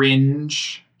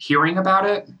cringe hearing about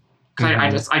it.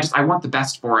 I want the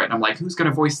best for it. And I'm like, who's going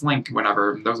to voice Link?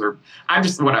 Whatever. I'm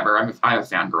just, whatever. I'm a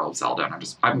fangirl of Zelda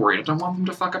and I'm worried. I don't want them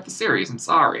to fuck up the series. I'm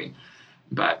sorry.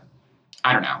 But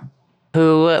I don't know.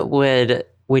 Who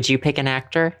would you pick an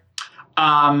actor?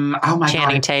 Oh my God.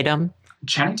 Channing Tatum?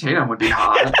 Channing Tatum would be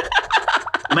hot.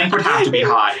 Link would have to be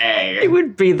hot, It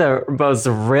would be the most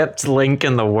ripped Link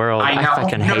in the world. I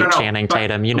fucking hate Channing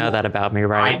Tatum. You know that about me,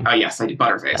 right? Yes, I do.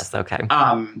 Butterface. Yes, okay.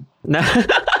 No.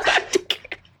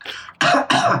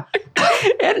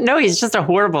 No, he's just a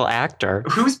horrible actor.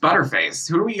 Who's Butterface?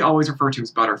 Who do we always refer to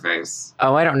as Butterface?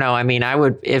 Oh, I don't know. I mean,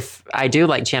 if I do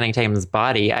like Channing Tatum's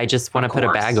body, I just want to put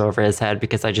a bag over his head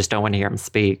because I just don't want to hear him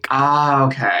speak.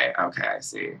 Okay, I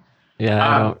see.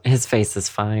 Yeah, his face is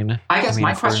fine. I guess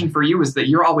my question for you is that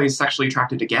you're always sexually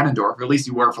attracted to Ganondorf, or at least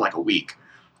you were for like a week.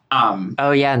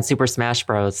 Oh yeah, in Super Smash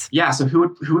Bros. Yeah, so who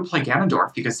would play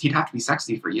Ganondorf? Because he'd have to be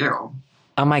sexy for you.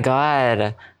 Oh my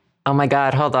god,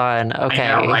 hold on. Okay.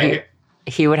 I know, right?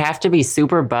 He would have to be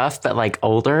super buff, but like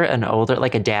older,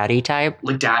 like a daddy type.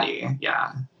 Like daddy,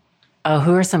 yeah. Oh,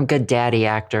 who are some good daddy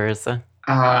actors?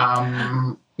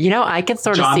 I could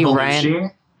sort of see Belushi.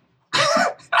 Ryan.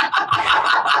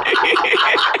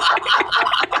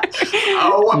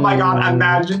 Oh my god,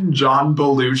 imagine John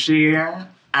Belushi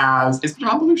is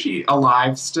John Belushi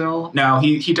alive still? No,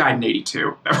 he died in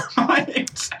 82. Never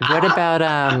mind. What about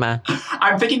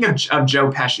I'm thinking of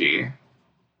Joe Pesci.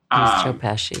 Who's Joe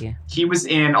Pesci? He was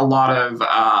in a lot of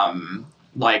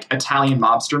like Italian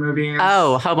mobster movies.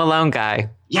 Oh, Home Alone guy.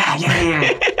 Yeah.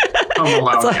 Home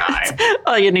Alone guy. That's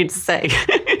all you need to say.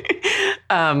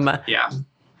 Yeah.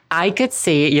 I could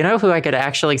see, who I could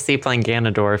actually see playing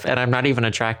Ganondorf, and I'm not even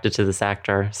attracted to this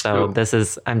actor. So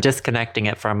I'm disconnecting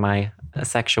it from my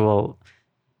sexual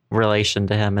relation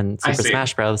to him in Super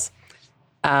Smash Bros.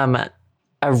 A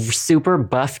super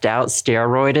buffed out,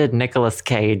 steroided Nicolas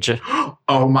Cage.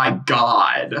 Oh my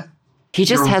God. He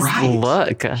just has the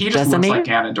look. He just looks like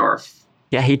Ganondorf.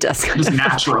 Yeah, he does. Just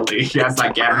naturally. He has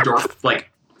that Ganondorf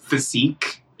like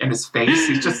physique in his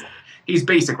face. He's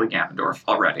basically Ganondorf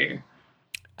already.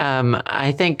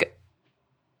 I think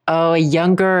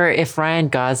if Ryan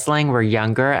Gosling were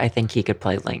younger, I think he could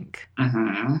play Link.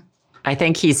 Mm-hmm. I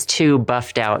think he's too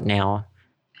buffed out now.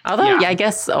 Although, yeah, I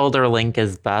guess older Link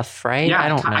is buff, right? Yeah, I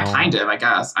don't know. Kind of, I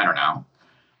guess. I don't know.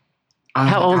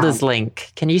 How old is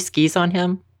Link? Can you skis on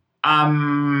him?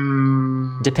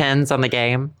 Depends on the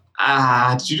game.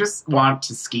 Did you just want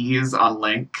to skis on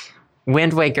Link?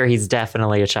 Wind Waker, he's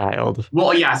definitely a child.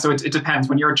 Well, yeah, so it depends.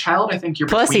 When you're a child, I think you're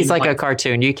Plus, he's like a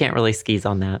cartoon. You can't really skis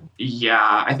on that.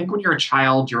 Yeah, I think when you're a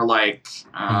child, you're like...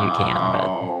 you can,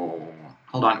 but...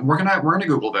 Hold on. We're gonna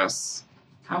Google this.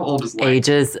 How old is Link?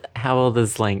 Ages. How old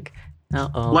is Link? How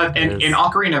old in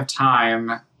Ocarina of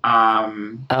Time...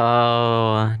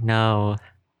 Oh, no.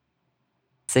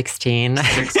 16.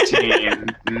 16.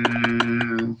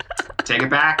 Take it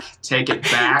back. Take it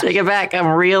back. Take it back. I'm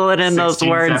reeling in 16, those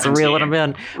words. 17. Reeling them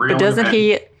in. But doesn't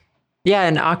he... Yeah,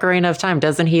 in Ocarina of Time,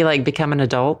 doesn't he like become an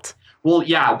adult? Well,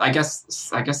 yeah, I guess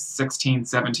 16,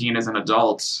 17 is an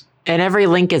adult. And every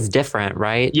Link is different,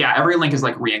 right? Yeah, every Link is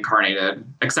like reincarnated,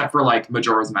 except for like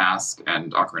Majora's Mask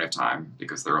and Ocarina of Time,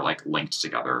 because they're like linked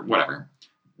together. Whatever.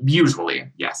 Usually,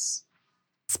 yes.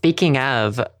 Speaking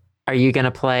of, are you going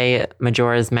to play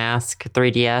Majora's Mask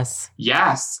 3DS?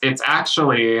 Yes, it's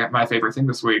actually my favorite thing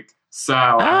this week. So,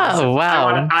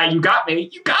 wow. You got me.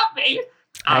 You got me.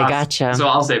 I gotcha. So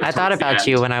I'll save it. I thought about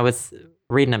you when I was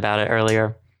reading about it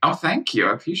earlier. Oh, thank you.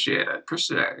 I appreciate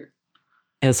it.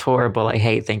 It's horrible. I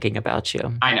hate thinking about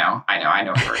you. I know.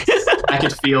 It hurts. I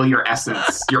could feel your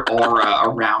essence, your aura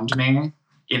around me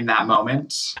in that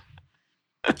moment.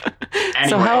 Anyways,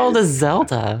 so how old is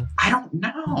Zelda? I don't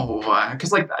know.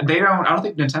 Because I don't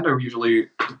think Nintendo usually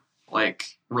like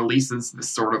releases this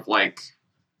sort of like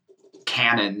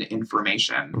canon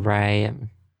information. Right.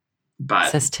 But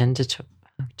it says 10 to 12.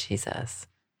 Oh, Jesus.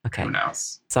 Okay. Who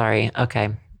knows? Sorry. Okay.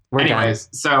 Anyways,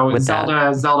 so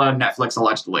Zelda Netflix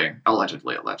allegedly.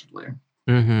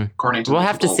 Mm-hmm. According to we'll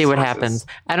have to see what sources. happens.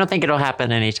 I don't think it'll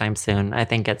happen anytime soon. I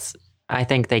think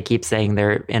they keep saying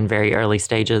they're in very early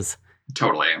stages.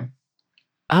 Totally.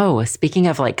 Oh, speaking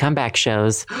of like comeback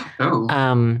shows,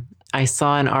 I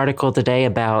saw an article today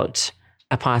about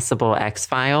a possible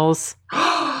X-Files.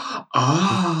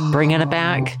 Bringing it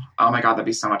back. Oh my God, that'd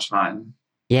be so much fun.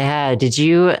 Yeah,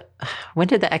 when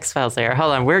did the X-Files air?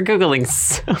 Hold on, we're Googling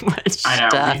so much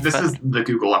stuff. I know, this is the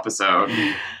Google episode.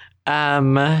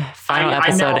 Final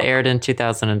episode aired in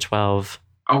 2012.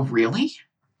 Oh, really?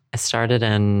 It started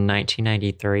in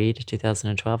 1993 to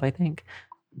 2012, I think.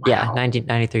 Wow. Yeah,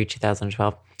 1993,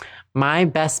 2012. My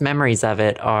best memories of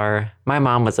it are, my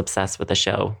mom was obsessed with the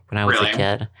show when I was a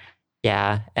kid.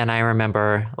 Yeah, and I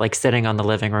remember like sitting on the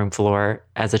living room floor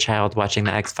as a child watching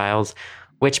the X-Files,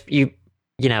 which you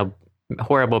know,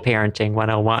 horrible parenting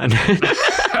 101. I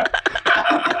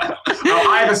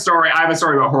have a story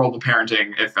about horrible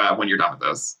parenting if when you're done with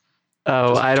this.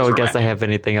 Oh, I don't guess I have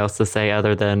anything else to say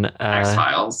other than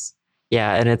X-Files.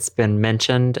 Yeah, and it's been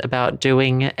mentioned about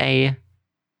doing a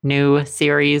new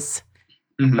series,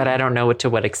 but I don't know to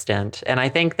what extent. And I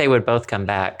think they would both come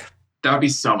back. That would be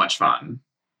so much fun.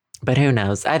 But who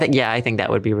knows? I think that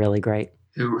would be really great.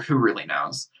 Who really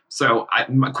knows? So,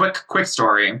 quick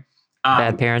story.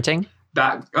 Bad parenting?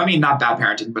 Not bad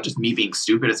parenting, but just me being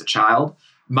stupid as a child.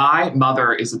 My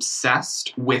mother is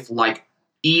obsessed with like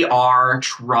ER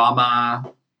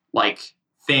trauma, like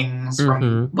things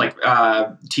from like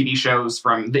TV shows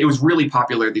from. It was really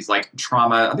popular. These like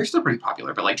trauma. They're still pretty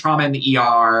popular, but like trauma in the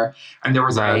ER. And there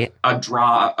was a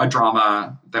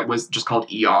drama that was just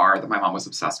called ER that my mom was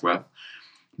obsessed with.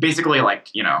 Basically,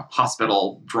 like, you know,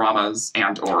 hospital dramas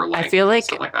or like I feel like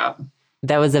stuff like that.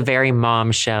 That was a very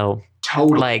mom show.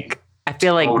 Totally. Like, I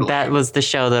feel like that was the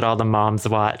show that all the moms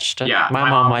watched. Yeah. My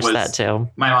mom watched that too.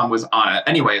 My mom was on it.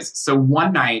 Anyways, so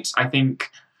one night, I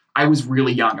think I was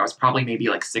really young. I was probably maybe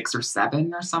like 6 or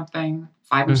 7 or something,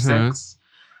 5 or 6.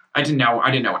 I didn't know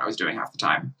what I was doing half the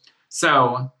time.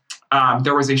 So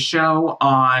there was a show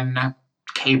on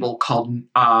cable called,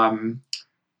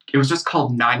 it was just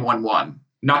called 911.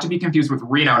 Not to be confused with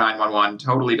Reno 911,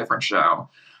 totally different show.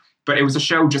 But it was a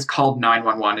show just called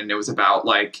 911, and it was about,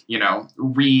 like, you know,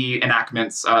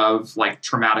 reenactments of, like,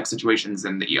 traumatic situations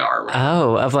in the ER.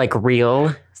 Oh, of, like,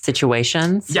 real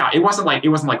situations? Yeah, it wasn't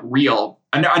like real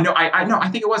No, I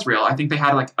think it was real. I think they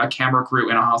had like a camera crew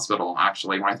in a hospital,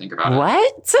 actually, when I think about it.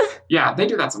 What? Yeah, they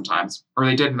do that sometimes. Or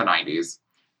they did in the 90s.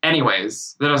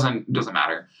 Anyways, that doesn't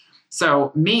matter.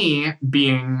 So me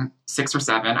being 6 or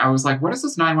 7, I was like, what is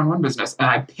this 911 business? And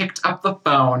I picked up the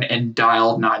phone and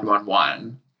dialed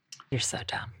 911. You're so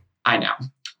dumb. I know.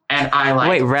 And I like...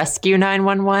 Wait, Rescue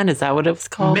 911? Is that what it was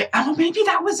called? Maybe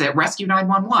that was it. Rescue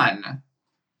 911.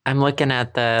 I'm looking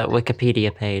at the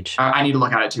Wikipedia page. I need to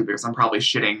look at it too because I'm probably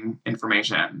shitting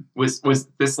information. Was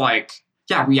this like,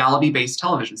 reality-based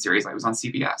television series that was on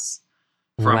CBS.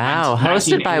 Wow,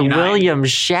 hosted by William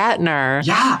Shatner.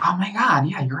 Yeah, oh my God,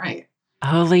 yeah, you're right.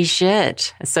 Holy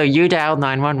shit. So you dialed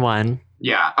 911.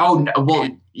 Yeah, oh, no, well,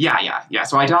 yeah.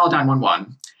 So I dialed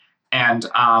 911 and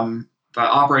the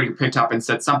operator picked up and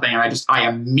said something and I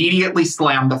immediately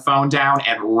slammed the phone down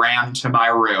and ran to my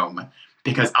room.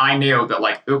 Because I knew that,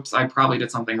 like, oops, I probably did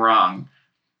something wrong.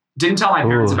 Didn't tell my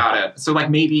parents about it. So,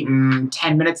 like, maybe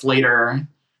 10 minutes later,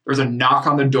 there's a knock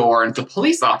on the door, and it's a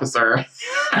police officer.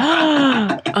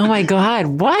 Oh, my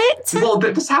God. What? Well,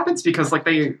 this happens because, like,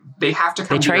 they have to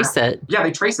come. They trace it. Yeah,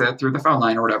 they trace it through the phone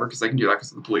line or whatever, because they can do that because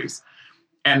of the police.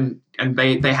 And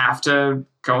they have to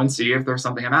go and see if there's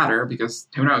something the matter, because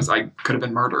who knows, I could have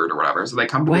been murdered or whatever. So they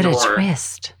come to the door. What a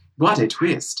twist. What a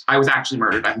twist. I was actually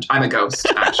murdered. I'm a ghost,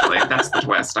 actually. That's the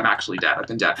twist. I'm actually dead. I've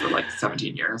been dead for like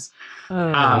 17 years.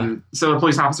 So the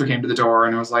police officer came to the door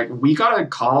and was like, we got a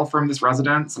call from this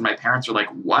residence. And my parents were like,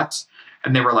 what?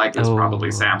 And they were like, it's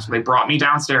probably Sam. So they brought me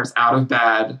downstairs out of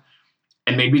bed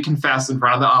and made me confess in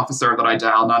front of the officer that I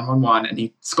dialed 911. And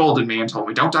he scolded me and told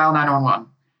me, don't dial 911.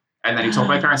 And then he told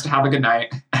my parents to have a good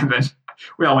night. And then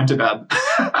we all went to bed.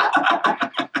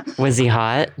 Was he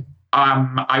hot?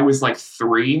 I was like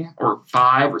 3 or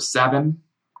 5 or 7.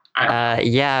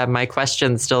 Yeah, my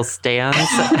question still stands.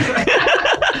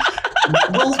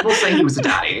 we'll say he was a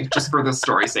daddy, just for the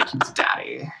story's sake. He was a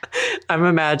daddy. I'm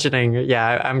imagining.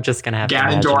 Yeah, I'm just gonna have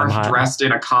Ganondorf dressed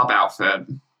in a cop outfit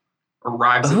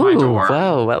arrives at my door.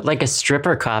 Whoa, like a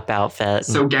stripper cop outfit.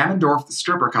 So Ganondorf, the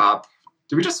stripper cop.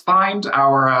 Did we just find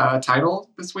our title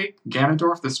this week?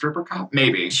 Ganondorf, the stripper cop?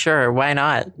 Maybe. Sure, why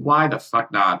not? Why the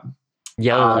fuck not?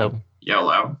 YOLO.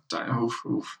 YOLO.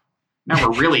 Oof. Now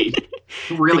we're really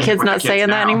the kids not saying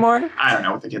that anymore? I don't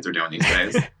know what the kids are doing these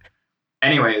days.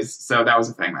 Anyways, so that was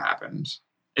a thing that happened.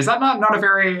 Is that not a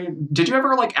very... Did you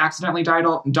ever like accidentally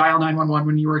dial 911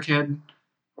 when you were a kid?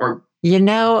 Or... You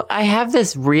know, I have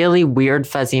this really weird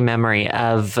fuzzy memory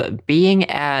of being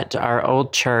at our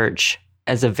old church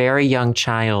as a very young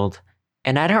child.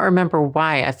 And I don't remember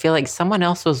why. I feel like someone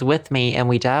else was with me and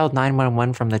we dialed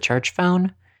 911 from the church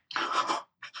phone.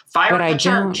 But I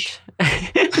don't.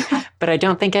 But I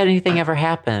don't think anything ever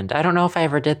happened. I don't know if I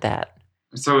ever did that.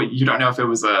 So you don't know if it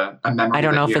was a memory? I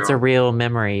don't know if it's a real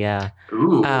memory, yeah.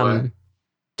 Ooh.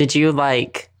 Did you,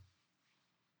 like,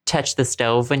 touch the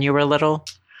stove when you were little?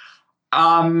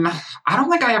 I don't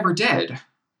think I ever did.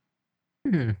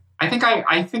 I think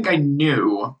I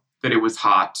knew that it was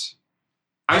hot.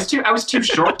 I was too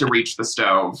short to reach the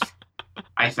stove,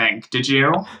 I think. Did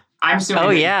you? I'm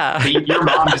assuming your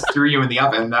mom just threw you in the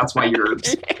oven. That's why you're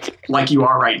like you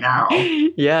are right now.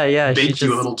 Yeah. Baked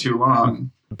you a little too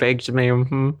long. Baked me.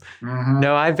 Mm-hmm.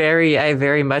 No, I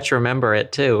very much remember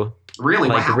it too. Really?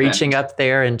 Like reaching up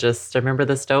there and I remember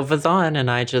the stove was on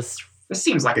and I just... This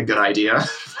seems like a good idea.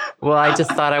 Well, I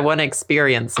just thought I want to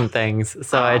experience some things.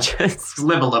 So I just...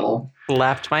 Live a little.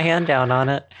 Slapped my hand down on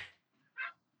it.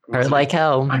 Hurt like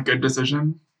hell. A good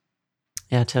decision.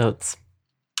 Yeah, totes.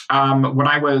 When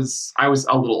I was a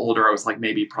little older, I was like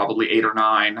maybe probably 8 or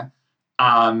 9.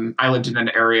 I lived in an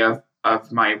area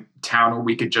of my town where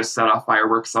we could just set off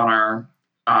fireworks on our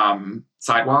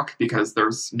sidewalk because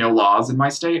there's no laws in my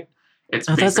state.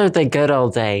 Those are the good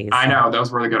old days. I know,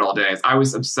 those were the good old days. I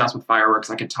was obsessed with fireworks.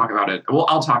 I could talk about it. Well,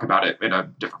 I'll talk about it in a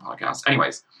different podcast.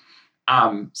 Anyways,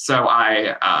 so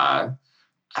I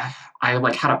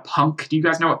like had a punk. Do you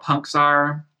guys know what punks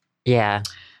are? Yeah.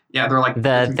 Yeah, they're like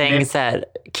the things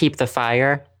that keep the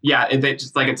fire. Yeah,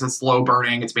 it's a slow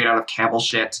burning. It's made out of camel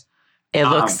shit.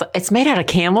 It's made out of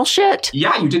camel shit?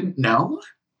 Yeah, you didn't know?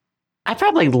 I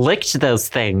probably licked those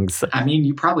things. I mean,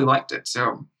 you probably liked it,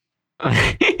 too.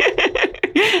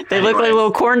 They look like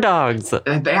little corn dogs.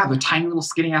 They have the tiny little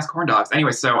skinny ass corn dogs.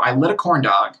 Anyway, so I lit a corn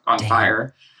dog on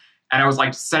fire and I was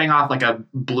like setting off like a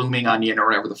blooming onion or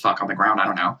whatever the fuck on the ground. I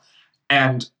don't know.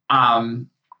 And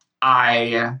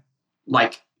I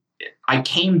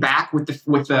came back with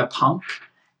the punk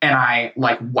and I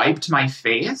like wiped my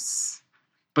face,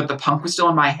 but the punk was still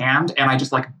in my hand and I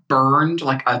just like burned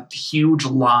like a huge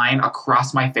line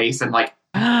across my face and like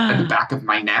at the back of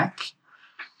my neck.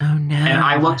 Oh, no. And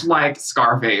I looked like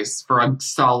Scarface for a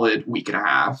solid week and a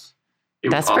half.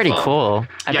 That's pretty cool.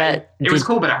 I bet it was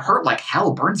cool, but it hurt like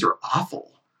hell. Burns are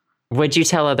awful. What'd you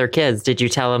tell other kids? Did you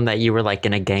tell them that you were like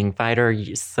in a gang fight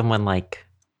or someone like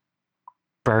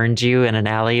burned you in an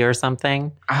alley or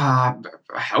something? I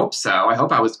hope so. I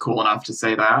hope I was cool enough to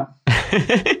say that.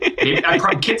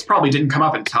 Kids probably didn't come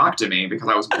up and talk to me because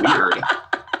I was weird.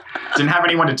 Didn't have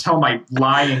anyone to tell my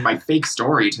fake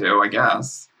story to, I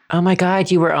guess. Oh my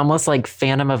God, you were almost like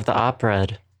Phantom of the Opera.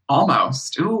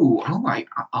 Almost. Ooh,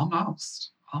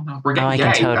 almost. We're getting I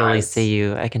can totally see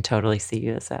you. I can totally see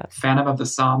you as that. Phantom of the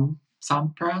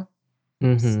Sombra?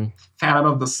 Mm-hmm. Phantom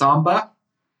of the Samba?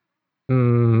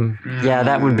 Yeah,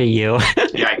 that would be you.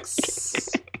 Yikes.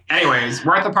 Anyways,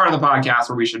 we're at the part of the podcast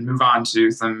where we should move on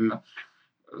to some...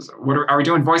 are we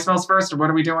doing voicemails first, or what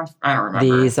are we doing? I don't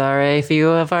remember. These are a few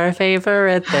of our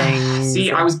favorite things. See,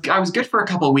 I was good for a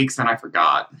couple of weeks, and I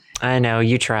forgot. I know,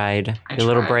 you tried. Your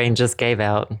little brain just gave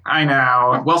out. I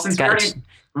know. Well, since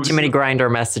too many grinder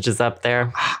messages up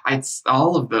there. It's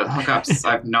all of the hookups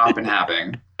I've not been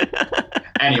having.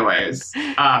 Anyways,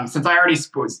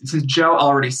 since Joe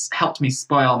already helped me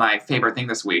spoil my favorite thing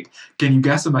this week, can you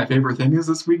guess what my favorite thing is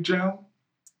this week, Joe?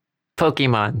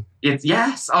 Pokemon. It's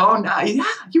yes. Oh, no, yeah,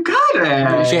 you got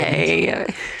it.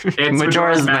 Yay. It's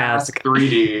Majora's Mask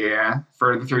 3D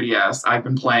for the 3DS. I've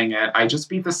been playing it. I just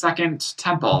beat the second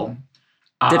temple.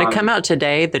 Did it come out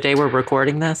today, the day we're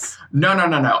recording this?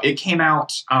 No. It came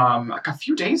out like a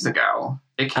few days ago.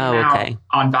 It came out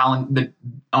on Valentine's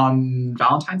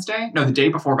Day? No, the day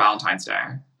before Valentine's Day.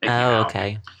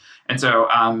 Okay. And so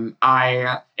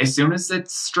as soon as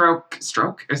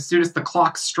the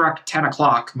clock struck 10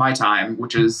 o'clock my time,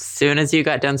 which is... As soon as you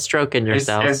got done stroking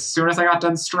yourself. As soon as I got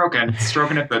done stroking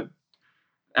at the...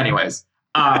 Anyways,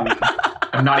 I'm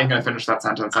not even going to finish that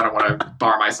sentence. I don't want to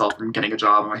bar myself from getting a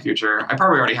job in my future. I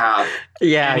probably already have.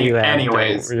 Yeah, you have.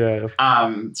 Anyways, yeah.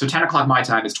 So 10 o'clock my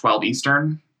time is 12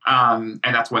 Eastern, and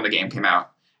that's when the game came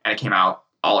out. And it came out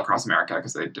all across America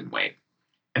because they didn't wait.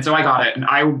 And so I got it, and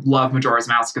I love Majora's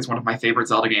Mask. It's one of my favorite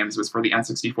Zelda games. It was for the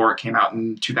N64. It came out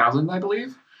in 2000, I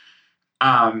believe.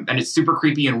 And it's super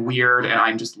creepy and weird, and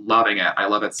I'm just loving it. I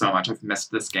love it so much. I've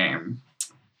missed this game.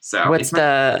 So it's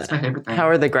my favorite thing. How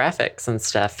are the graphics and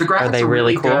stuff? The graphics are they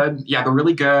really cool? Good. Yeah, they're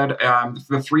really good.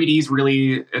 The 3D's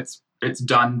really, it's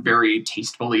done very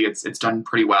tastefully. It's done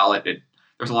pretty well.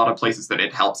 There's a lot of places that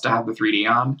it helps to have the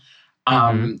 3D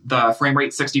on. The frame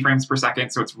rate 60 frames per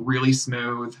second, so it's really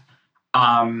smooth.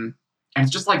 And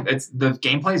it's just like the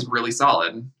gameplay is really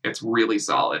solid. It's really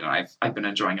solid, and I've been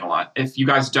enjoying it a lot. If you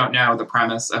guys don't know the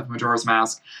premise of Majora's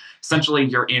Mask, essentially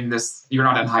you're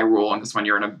not in Hyrule in this one.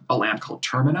 You're in a land called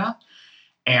Termina,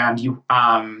 and you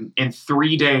in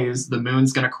 3 days the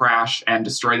moon's going to crash and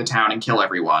destroy the town and kill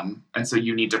everyone, and so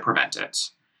you need to prevent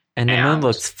it. And the moon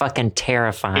looks fucking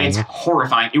terrifying. It's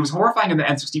horrifying. It was horrifying in the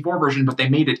N64 version, but they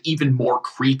made it even more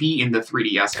creepy in the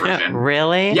 3DS version.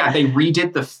 Really? Yeah, they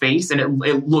redid the face, and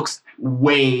it looks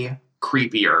way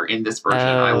creepier in this version.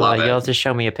 I love it. You'll have to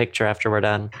show me a picture after we're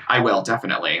done. I will,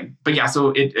 definitely. But yeah,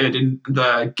 so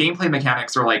the gameplay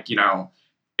mechanics are like,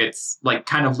 it's like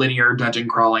kind of linear dungeon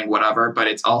crawling, whatever, but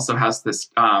it also has this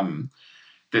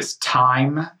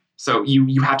time. So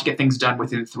you have to get things done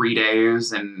within 3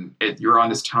 days, and you're on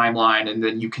this timeline, and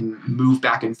then you can move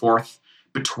back and forth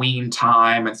between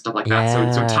time and stuff like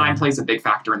that. So time plays a big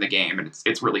factor in the game, and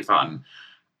it's really fun.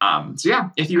 So yeah,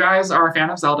 if you guys are a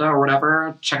fan of Zelda or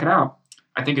whatever, check it out.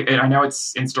 I know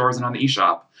it's in stores and on the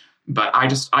eShop, but I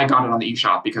got it on the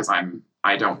eShop because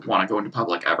I don't want to go into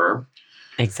public ever.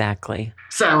 Exactly.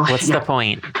 So what's the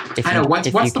point? I know what's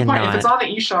the point? If it's on the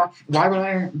eShop, why would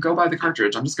I go buy the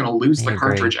cartridge? I'm just going to lose the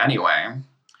cartridge anyway.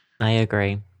 I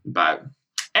agree. But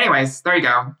anyways, there you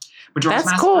go. Majora's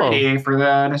Mask 3D for the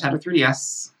Nintendo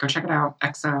 3DS. Go check it out.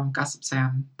 EXO, Gossip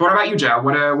Sam. But what about you, Joe?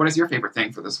 What is your favorite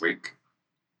thing for this week?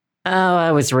 Oh,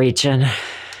 I was reaching.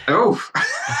 Oh.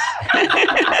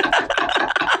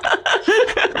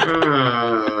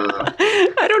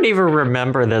 I don't even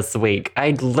remember this week.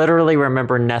 I literally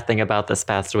remember nothing about this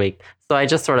past week. So I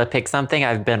just sort of picked something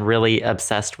I've been really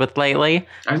obsessed with lately.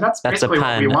 I mean, that's basically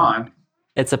what we want.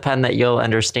 It's a pun that you'll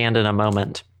understand in a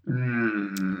moment.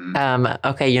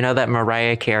 Okay, you know that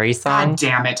Mariah Carey song? God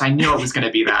damn it, I knew it was going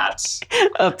to be that.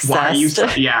 Obsessed? Why are you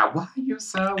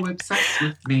so obsessed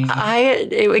with me?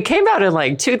 It came out in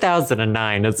like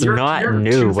 2009. You're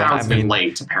new. 2000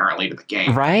 late, apparently, to the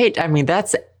game. Right? I mean,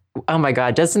 oh my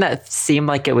God, doesn't that seem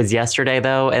like it was yesterday,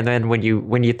 though? And then when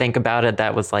you think about it,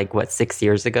 that was like, what, 6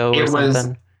 years ago or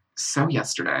something? So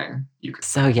yesterday, you could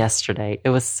So yesterday. It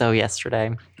was so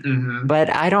yesterday. Mm-hmm. But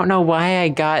I don't know why I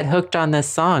got hooked on this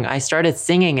song. I started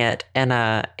singing it in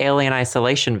a Alien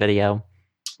Isolation video.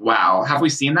 Wow. Have we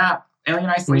seen that Alien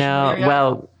Isolation video yet?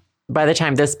 Well, by the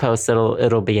time this posts,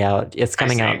 it'll be out. It's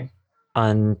coming out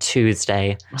on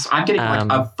Tuesday. So I'm getting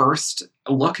a first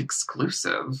look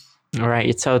exclusive.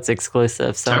 Right. So it's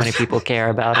exclusive. So many people care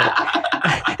about it.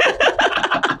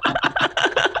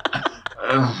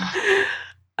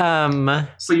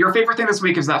 So your favorite thing this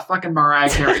week is that fucking Mariah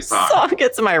Carey song.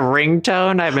 It's my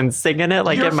ringtone. I've been singing it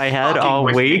in my head all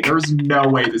week. There's no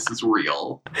way this is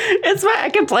real. I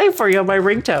can play for you on my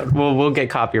ringtone. We'll get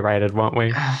copyrighted, won't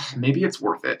we? Maybe it's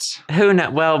worth it. Who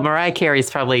knows? Well, Mariah Carey's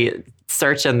probably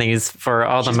searching these for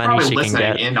all the money she can get. She's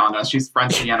probably listening in on us. She's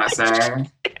friends with the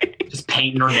NSA. Just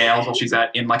painting her nails while she's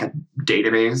in like a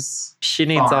database. She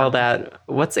needs all that.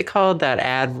 What's it called? That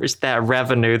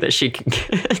revenue that she can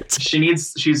get.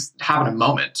 She's having a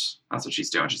moment. That's what she's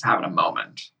doing. She's having a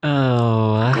moment.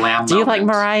 Oh, glam. Do you like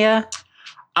Mariah?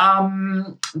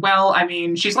 Well, I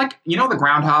mean, she's like, the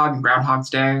groundhog and Groundhog's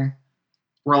Day,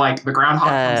 where like the groundhog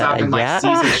comes out and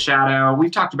sees his shadow.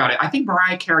 We've talked about it. I think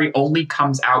Mariah Carey only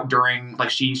comes out during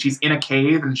she's in a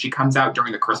cave and she comes out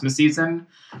during the Christmas season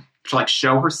to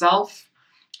show herself.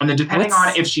 And then depending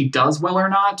on if she does well or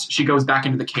not, she goes back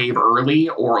into the cave early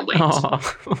or late. Oh.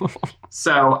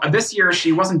 So this year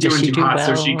she wasn't doing too hot,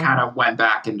 so she kind of went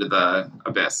back into the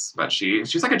abyss. But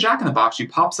she's like a jack-in-the-box. She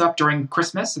pops up during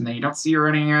Christmas, and then you don't see her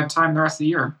any time the rest of the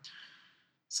year.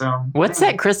 So what's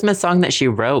that Christmas song that she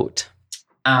wrote?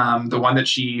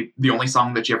 The only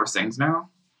song that she ever sings now?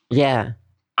 Yeah.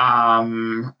 All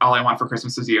I Want for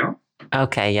Christmas Is You.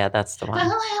 Okay, yeah, that's the one.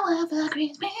 All I want for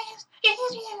Christmas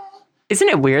is you. Isn't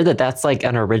it weird that that's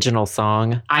an original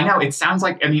song? I know. It sounds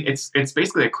like, it's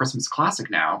basically a Christmas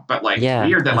classic now, but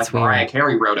weird that Mariah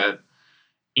Carey wrote it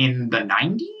in the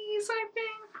 90s, I think.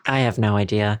 I have no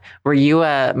idea. Were you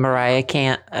a Mariah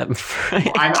I'm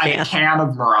a can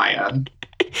of Mariah.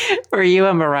 Were you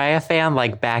a Mariah fan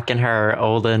back in her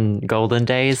olden golden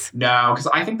days? No, because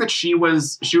I think that she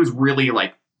was really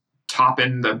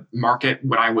topping the market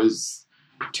when I was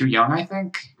too young, I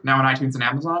think. Now on iTunes and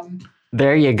Amazon.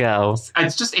 There you go.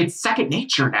 It's second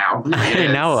nature now. Really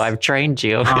I know. I've trained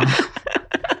you.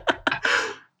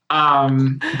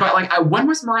 But when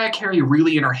was Mariah Carey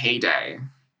really in her heyday?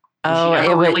 Was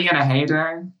she really in a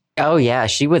heyday? Oh yeah,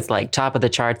 she was top of the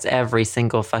charts every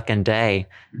single fucking day.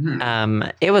 Mm-hmm.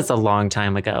 It was a long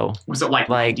time ago. Was it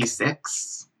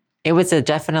 96? It was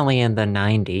definitely in the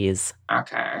 90s.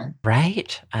 Okay.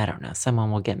 Right? I don't know. Someone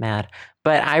will get mad.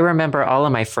 But I remember all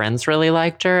of my friends really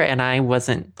liked her, and I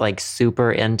wasn't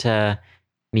super into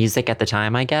music at the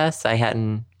time, I guess. I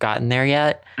hadn't gotten there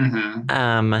yet.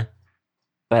 Mm-hmm.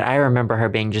 But I remember her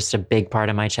being just a big part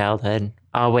of my childhood.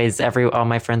 All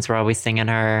my friends were always singing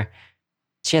her.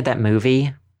 She had that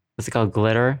movie. Was it called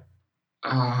Glitter?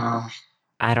 I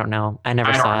don't know. I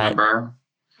never saw it. Remember.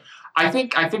 I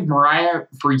think Mariah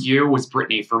for you was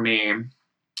Britney for me.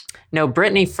 No,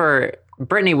 Britney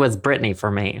was Britney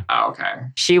for me. Oh, okay.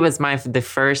 She was the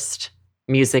first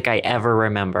music I ever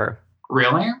remember.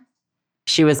 Really?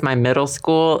 She was my middle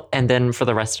school, and then for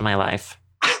the rest of my life.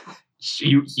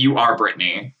 You are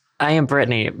Britney. I am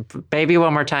Britney. Baby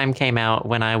One More Time came out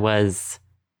when I was...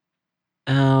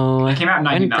 it came out in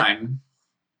 99.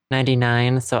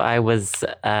 99, so I was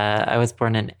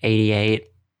born in 88.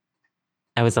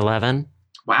 I was 11.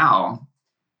 Wow.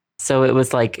 So it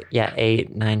was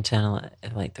 8, 9, 10,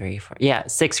 11, 3, 4. Yeah,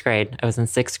 6th grade. I was in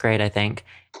 6th grade, I think.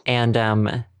 And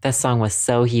that song was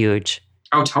so huge.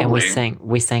 Oh, totally. And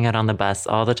we sang it on the bus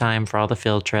all the time for all the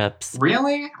field trips.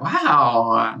 Really?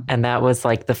 Wow. And that was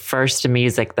the first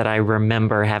music that I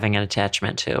remember having an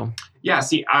attachment to. Yeah,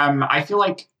 see, I feel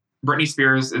like Britney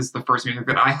Spears is the first music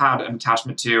that I had an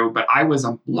attachment to, but I was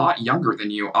a lot younger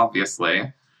than you,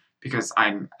 obviously. Because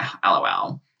I'm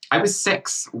LOL. I was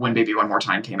 6 when Baby One More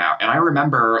Time came out. And I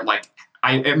remember,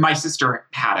 my sister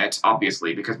had it,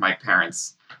 obviously, because my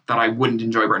parents thought I wouldn't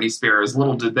enjoy Britney Spears.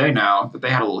 Little did they know that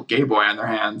they had a little gay boy on their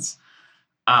hands.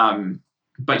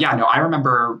 But yeah, no, I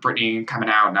remember Britney coming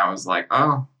out, and I was like,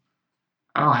 oh,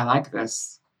 I like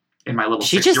this. In my little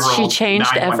 6-year-old She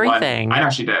changed everything. I know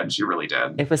she did. She really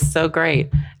did. It was so great.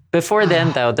 Before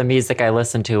then, though, the music I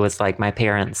listened to was my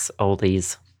parents'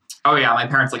 oldies. Oh, yeah. My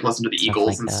parents listened to the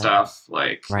Eagles and stuff.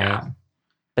 Right. Yeah.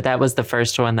 But that was the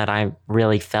first one that I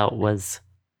really felt was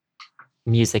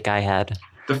music I had.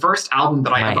 The first album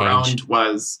that I ever owned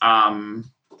was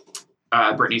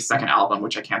Britney's second album,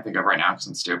 which I can't think of right now because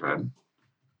I'm stupid.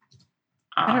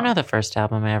 I don't know the first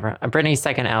album I ever... Britney's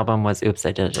second album was Oops,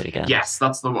 I Did It Again. Yes,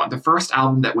 that's the one. The first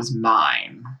album that was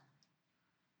mine.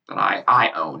 that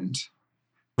I owned.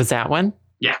 Was that one?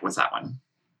 Yeah, what's that one?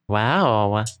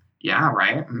 Wow. Yeah,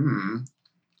 right?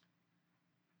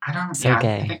 I don't... So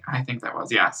gay. I think that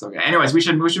was... Yeah, so gay. Anyways, we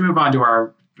should move on to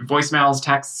our voicemails,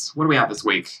 texts. What do we have this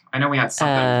week? I know we had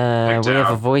something we have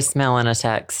a voicemail and a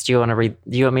text. Do you want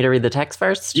me to read the text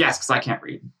first? Yes, because I can't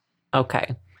read.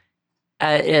 Okay.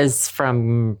 It is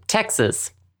from Texas.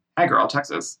 Hi, girl,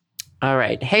 Texas. All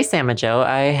right. Hey, Sam and Joe.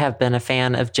 I have been a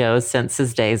fan of Joe's since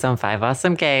his days on Five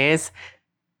Awesome Gays.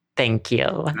 Thank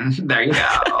you. There you go.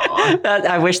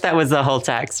 I wish that was the whole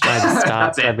text. I'd just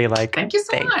stop. I'd be like, thank you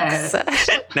so much.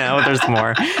 No, there's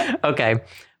more. Okay.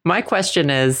 My question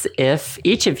is, if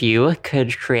each of you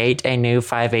could create a new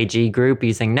 5AG group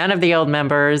using none of the old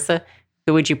members,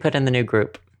 who would you put in the new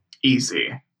group?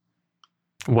 Easy.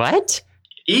 What?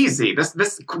 Easy.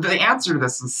 The answer to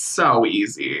this is so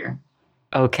easy.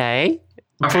 Okay.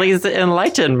 Please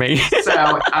enlighten me.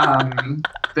 So,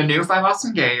 the new Five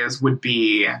Awesome Gays would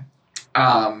be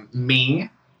me,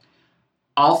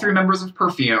 all 3 members of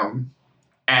Perfume,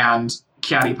 and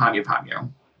Kiari Panyu Panyu.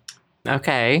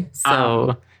 Okay,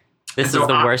 so this is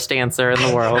the worst answer in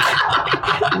the world.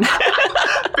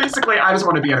 Basically, I just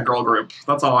want to be in a girl group.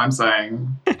 That's all I'm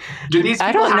saying. Do these people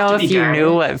I don't know if you gay?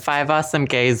 knew what Five Awesome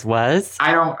Gays was.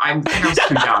 I think I was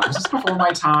too young. Was this before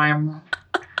my time?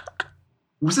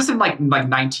 Was this in like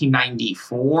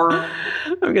 1994?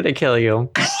 I'm gonna kill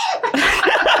you.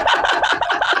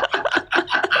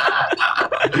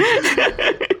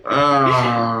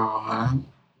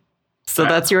 So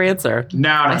that's your answer.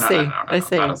 No. I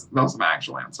see. That was my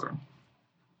actual answer.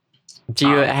 Do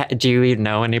you even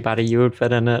know anybody you would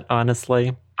fit in it?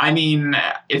 Honestly, I mean,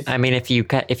 if you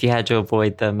had to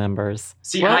avoid the members.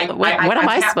 See, what am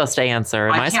I supposed to answer?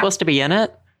 Am I supposed to be in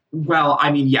it? Well,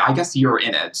 I mean, yeah, I guess you're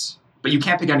in it, but you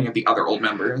can't pick any of the other old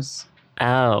members.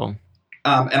 Oh.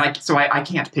 And I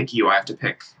can't pick you. I have to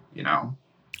pick,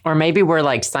 Or maybe we're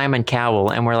like Simon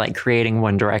Cowell and we're like creating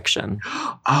One Direction.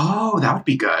 Oh, that would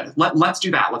be good. Let's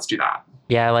do that.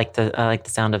 Yeah, I like the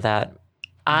sound of that.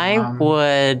 I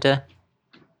would.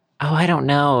 Oh, I don't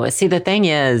know. See, the thing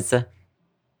is,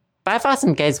 Five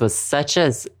Awesome Gays was such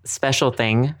a special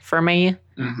thing for me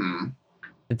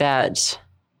that,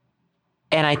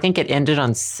 and I think it ended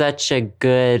on such a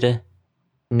good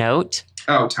note.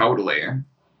 Oh, totally.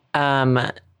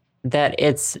 That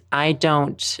I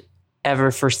don't ever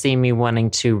foresee me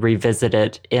wanting to revisit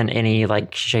it in any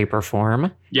like shape or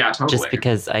form. Yeah, totally. Just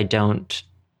because I don't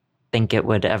think it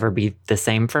would ever be the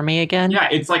same for me again. Yeah,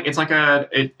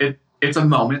 it's a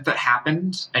moment that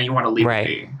happened and you want to leave it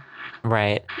be.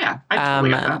 Right. Yeah, I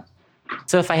totally get that.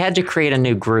 So if I had to create a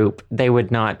new group, they would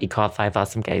not be called Five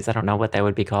Awesome Gays. I don't know what they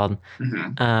would be called.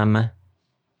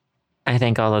 I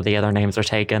think all of the other names are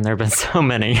taken. There have been so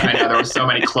many. I know, there were so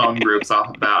many clone groups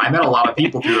off of that. I met a lot of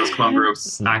people through those clone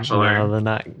groups, actually. No, they're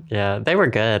not. Yeah, they were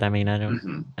good. I mean,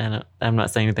 I'm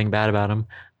not saying anything bad about them.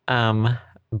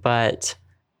 But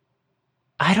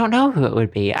I don't know who it would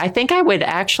be. I think I would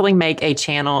actually make a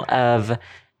channel of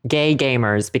gay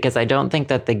gamers because I don't think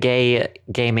that the gay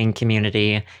gaming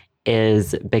community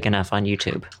is big enough on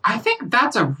YouTube. I think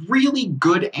that's a really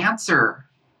good answer.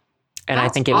 And I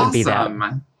think it would be that.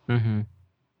 Mm-hmm.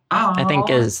 I think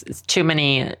it's too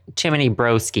many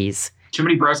broskies. Too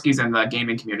many broskies in the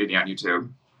gaming community on YouTube.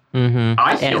 Mm-hmm.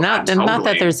 I feel not totally.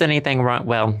 that there's anything wrong.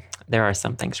 Well, there are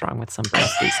some things wrong with some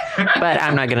broskies, but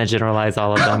I'm not going to generalize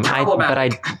all of them.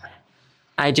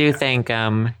 I do think,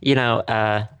 Andrew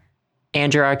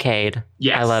Arcade.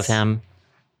 Yes. I love him.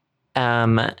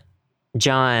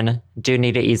 John, do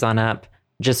need to ease on up.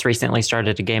 Just recently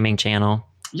started a gaming channel.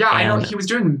 Yeah, I know. He was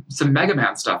doing some Mega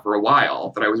Man stuff for a while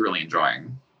that I was really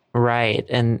enjoying. Right.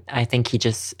 And I think he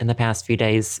just, in the past few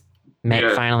days,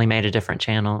 finally made a different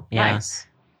channel. Yeah. Nice.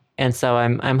 And so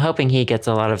I'm hoping he gets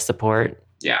a lot of support.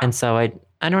 Yeah. And so I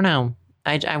don't know.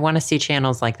 I want to see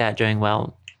channels like that doing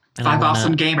well. Five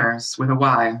Awesome Gamers with a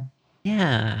Y.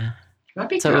 Yeah. That'd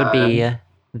be good. So it would be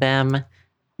them,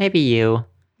 maybe you.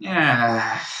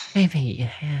 Yeah. Maybe.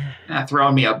 Yeah.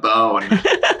 Throw me a bone.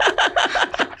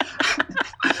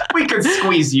 We could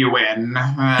squeeze you in.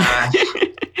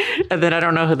 And then I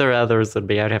don't know who the others would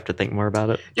be. I'd have to think more about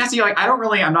it. Yeah, see, I don't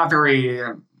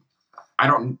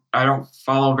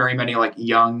follow very many,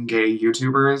 young gay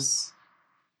YouTubers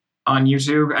on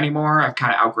YouTube anymore. I've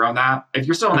kind of outgrown that. If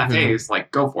you're still in that phase,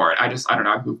 go for it. I don't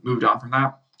know. I've moved on from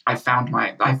that. I found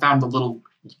the little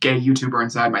gay YouTuber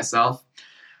inside myself.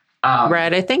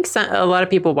 Right. I think a lot of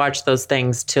people watch those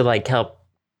things to, help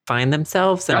find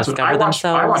themselves and discover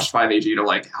themselves. I watched 5AG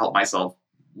to help myself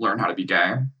learn how to be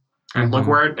gay. And look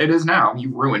where it is now. You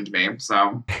ruined me.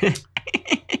 So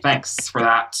thanks for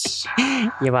that.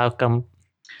 You're welcome.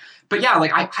 But yeah,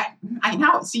 like I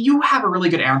now see you have a really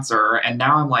good answer, and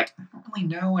now I'm like, I don't really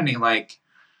know any like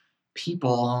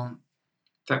people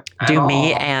that do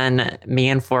me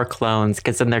and 4 clones,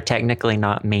 because then they're technically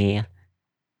not me.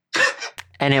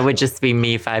 And it would just be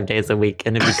me 5 days a week,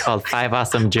 and it'd be called 5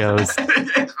 Awesome Joes.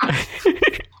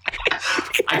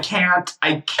 I can't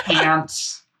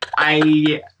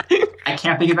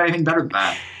think of anything better than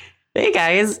that. Hey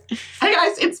guys,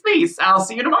 it's me. I'll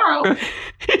see you tomorrow.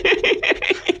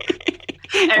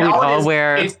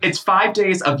 And it's 5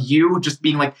 days of you just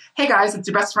being like, hey guys, it's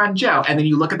your best friend Joe. And then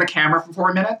you look at the camera for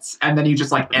 4 minutes, and then you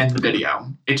just like end the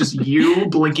video. It's just you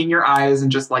blinking your eyes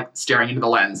and just like staring into the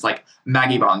lens, like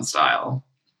Maggie Bond style.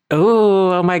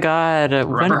 Oh my God.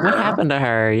 What happened to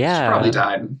her? Yeah. She probably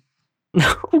died.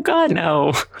 Oh God,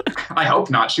 no. I hope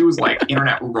not. She was like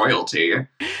internet royalty.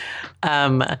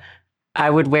 I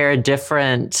would wear a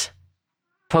different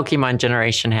Pokemon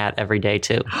generation hat every day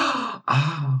too.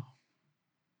 Oh,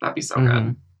 that'd be so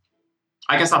good.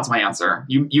 I guess that's my answer.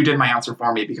 You did my anscer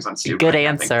for me because I'm stupid. Good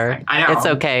answer. I know. It's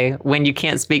okay. When you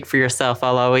can't speak for yourself,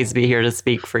 I'll always be here to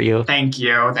speak for you. Thank you.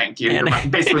 You're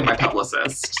basically my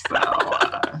publicist. So,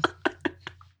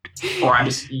 or I'm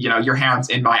just, your hand's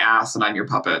in my ass and I'm your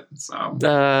puppet. So.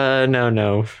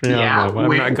 No. Yeah,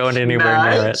 I'm not going anywhere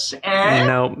near it.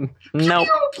 Nope.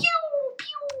 Pew,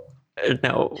 pew.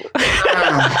 No.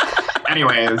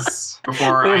 Anyways,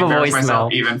 before I embarrass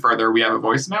myself even further, we have a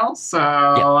voicemail. So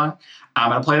I'm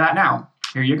going to play that now.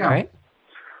 Here you go. All right.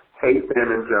 Hey,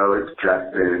 Sam and Joe, it's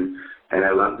Justin, and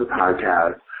I love the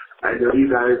podcast. I know you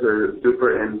guys are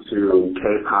super into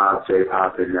K-pop,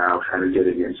 J-pop, and now kind of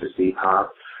getting into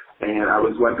C-pop. And I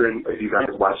was wondering if you guys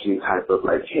watch any type of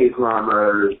like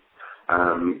K-dramas,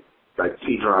 like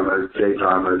T-dramas,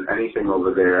 J-dramas, anything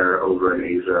over there, over in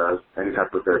Asia, any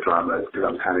type of their dramas, because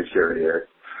I'm kind of curious.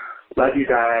 Love you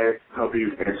guys. Hope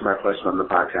you answer my question on the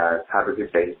podcast. Have a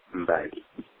good day. Bye.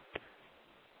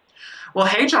 Well,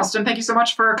 hey, Justin. Thank you so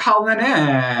much for calling in.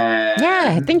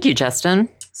 Yeah, thank you, Justin.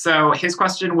 So his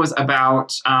question was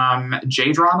about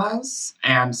J-dramas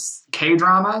and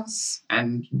K-dramas.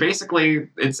 And basically,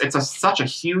 it's such a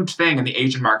huge thing in the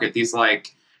Asian market. These,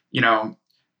 like,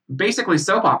 basically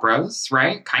soap operas,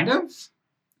 right? Kind of?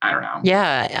 I don't know.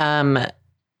 Yeah.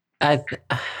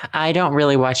 I don't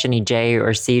really watch any J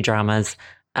or C dramas.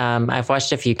 I've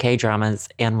watched a few K dramas,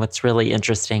 and what's really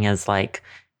interesting is like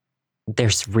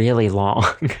there's really long.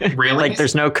 Really? Like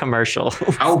there's no commercial.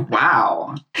 Oh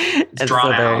wow! It's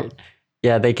drawn out.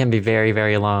 Yeah, they can be very,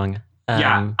 very long.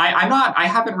 I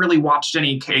haven't really watched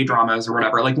any K dramas or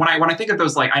whatever. Like when I think of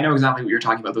those, like I know exactly what you're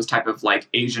talking about. Those type of like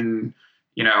Asian,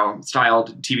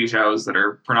 styled TV shows that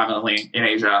are predominantly in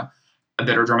Asia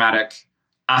that are dramatic.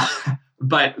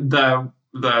 But the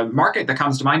market that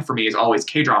comes to mind for me is always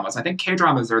K-dramas. I think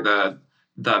K-dramas are the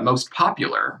most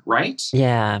popular, right?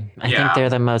 Yeah, I think they're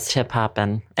the most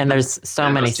hip-hoppin'. And there's so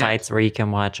many sites where you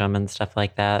can watch them and stuff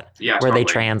like that. Yeah, where they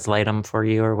translate them for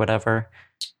you or whatever.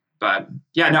 But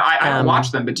yeah, no, I don't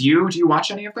watch them. But do you watch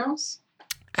any of those?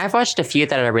 I've watched a few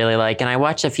that I really like, and I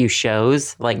watch a few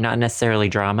shows, like not necessarily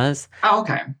dramas. Oh,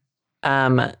 okay.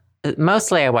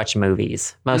 Mostly I watch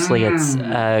movies. Mostly it's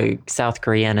South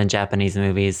Korean and Japanese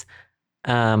movies.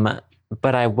 But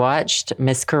I watched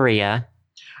Miss Korea.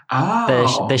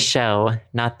 Oh. The show,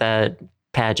 not the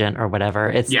pageant or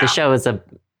whatever. The show is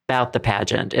about the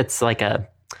pageant. It's like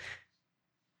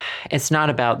it's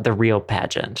not about the real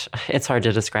pageant. It's hard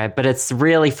to describe, but it's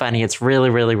really funny. It's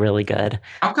really, really, really good.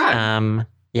 Okay.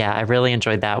 Yeah, I really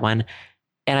enjoyed that one.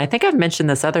 And I think I've mentioned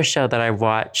this other show that I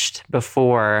watched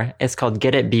before. It's called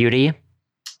Get It Beauty.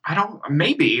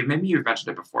 Maybe you've mentioned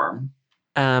it before.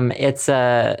 It's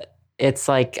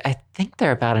like, I think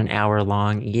they're about an hour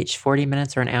long each, 40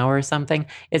 minutes or an hour or something.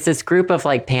 It's this group of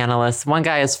like panelists. One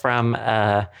guy is from,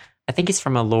 I think he's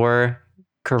from Allure,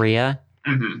 Korea.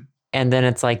 Mm-hmm. And then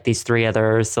it's like these 3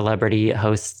 other celebrity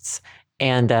hosts.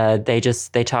 And they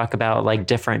talk about like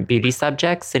different beauty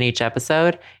subjects in each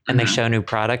episode, and they show new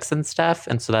products and stuff.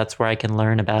 And so that's where I can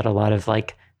learn about a lot of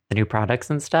like the new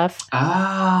products and stuff.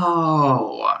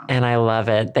 Oh. And I love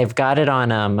it. They've got it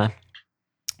on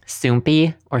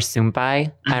Soompi or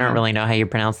Soompai. I don't really know how you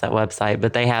pronounce that website,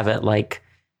 but they have it like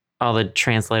all the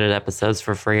translated episodes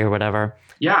for free or whatever.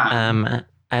 Yeah.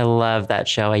 I love that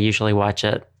show. I usually watch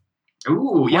it.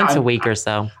 Ooh, yeah. Once a week or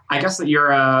so. I guess that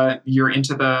you're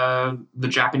into the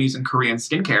Japanese and Korean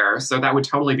skincare, so that would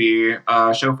totally be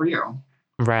a show for you.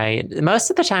 Right. Most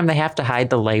of the time they have to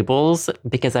hide the labels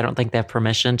because I don't think they have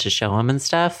permission to show them and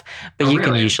stuff. But you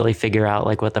can usually figure out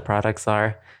like what the products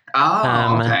are.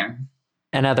 Oh, okay.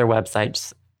 And other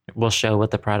websites will show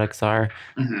what the products are.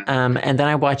 And then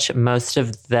I watch most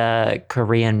of the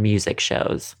Korean music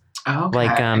shows. Okay.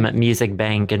 Like Music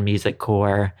Bank and Music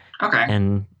Core. Okay.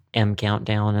 And M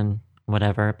Countdown and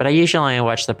whatever. But I usually only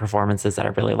watch the performances that I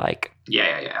really like.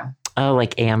 Yeah. Oh,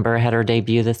 like Amber had her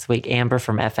debut this week. Amber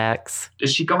from FX.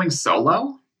 Is she going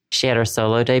solo? She had her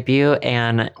solo debut,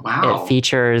 and it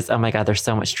features, oh my God, there's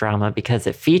so much drama because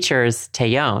it features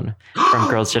Taeyeon from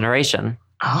Girls' Generation.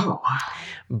 Oh.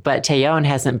 But Taeyeon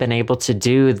hasn't been able to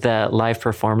do the live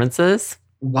performances.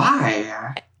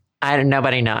 Why?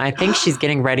 Nobody knows. I think she's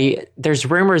getting ready. There's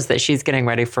rumors that she's getting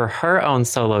ready for her own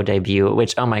solo debut,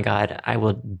 which, oh my God, I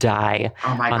will die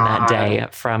on that day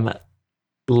from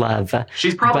love.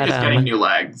 She's probably just getting new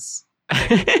legs.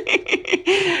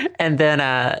 And then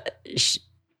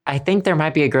I think there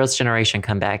might be a Girls' Generation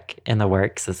comeback in the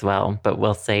works as well, but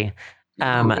we'll see.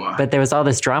 But there was all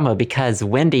this drama because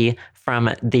Wendy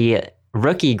from the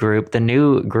rookie group, the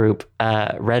new group,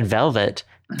 Red Velvet,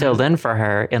 filled in for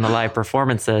her in the live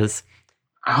performances.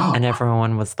 Oh. And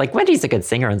everyone was like, Wendy's a good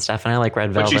singer and stuff, and I like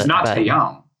Red Velvet. But she's not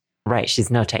Taeyeon. Right, she's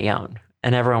no Taeyeon.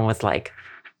 And everyone was like,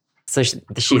 so she's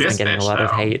been getting a lot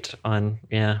of hate on,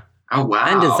 yeah. Oh, wow.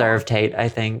 Undeserved hate, I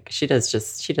think. She does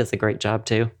a great job,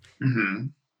 too. Mm-hmm.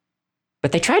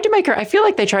 But they tried to make her, I feel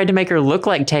like they tried to make her look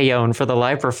like Taeyeon for the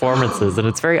live performances, and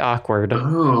it's very awkward.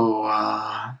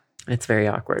 Oh. It's very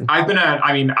awkward. I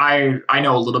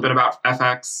know a little bit about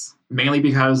FX, mainly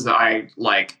because I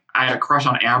had a crush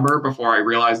on Amber before I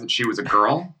realized that she was a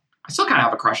girl. I still kind of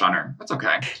have a crush on her. That's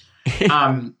okay.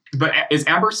 But is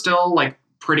Amber still, like,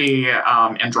 pretty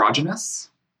androgynous?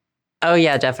 Oh,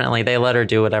 yeah, definitely. They let her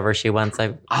do whatever she wants,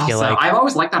 I feel like. I've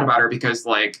always liked that about her because,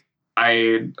 like,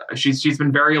 she's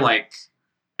been very, like,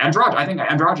 I think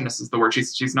androgynous is the word.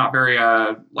 She's not very,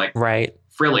 right.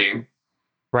 frilly.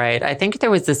 Right. I think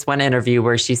there was this one interview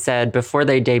where she said before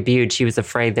they debuted, she was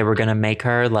afraid they were going to make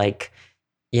her, like,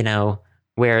 you know,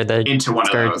 wear the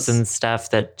skirts and stuff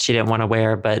that she didn't want to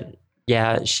wear. But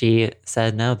yeah, she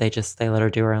said no, they let her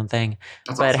do her own thing.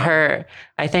 That's but awesome.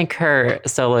 I think her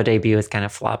solo debut is kind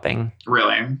of flopping.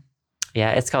 Really?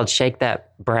 Yeah. It's called Shake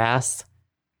That Brass.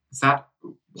 Is that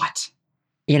what?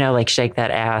 You know, like Shake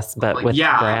That Ass, but with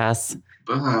brass.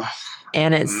 Ugh.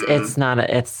 And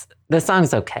the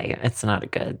song's okay. It's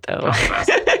not good though.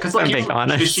 Because like, being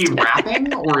honest. Is she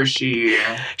rapping or is she?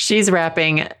 She's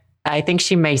rapping. I think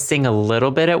she may sing a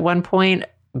little bit at one point,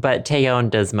 but Taeyeon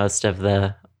does most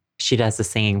of she does the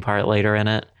singing part later in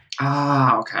it.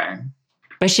 Ah, okay.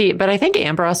 But I think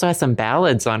Amber also has some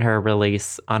ballads on her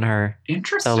release, on her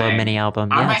solo mini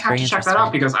album. I might have to check that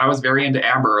out because I was very into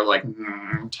Amber like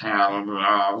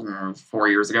 4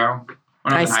 years ago.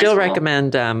 I still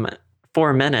recommend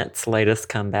 4 Minutes latest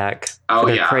comeback. Oh,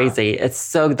 yeah. Crazy.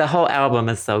 The whole album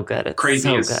is so good. It's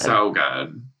Crazy is so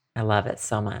good. I love it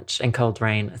so much. And Cold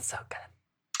Rain is so good.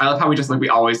 I love how we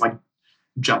always like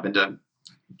jump into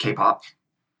K-pop.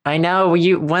 I know.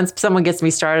 Once someone gets me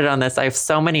started on this, I have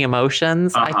so many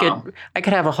emotions. I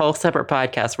could have a whole separate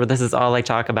podcast where this is all I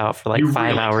talk about for like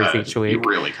 5 hours each week. You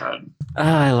really could. Oh,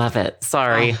 I love it.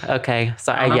 Sorry. Okay.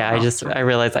 Sorry. I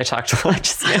realized I talked a lot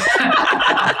just now.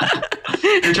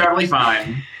 You're totally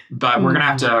fine. But we're going to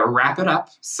have to wrap it up.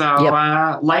 So,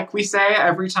 like we say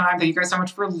every time, thank you guys so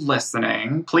much for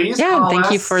listening. Please call us. Thank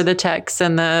you for the text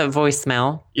and the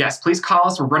voicemail. Yes, please call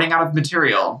us. We're running out of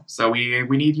material. So we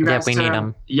need you guys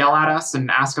to yell at us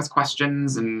and ask us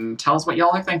questions and tell us what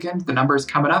y'all are thinking. The number's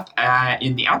coming up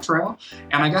in the outro.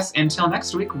 And I guess until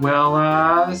next week, we'll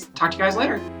talk to you guys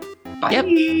later. Bye. Yep.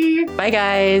 Bye,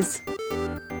 guys.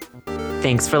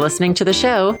 Thanks for listening to the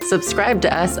show. Subscribe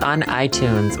to us on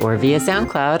iTunes or via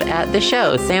SoundCloud at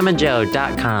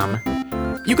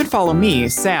theshowsamandjoe.com. You can follow me,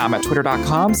 Sam, at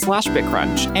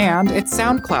twitter.com/BitCrunch, and at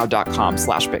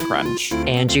soundcloud.com/BitCrunch.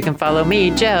 And you can follow me,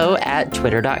 Joe, at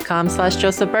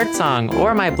twitter.com/JosephBirdsong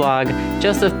or my blog,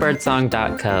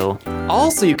 josephbirdsong.co.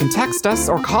 Also, you can text us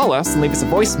or call us and leave us a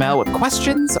voicemail with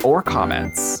questions or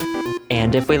comments.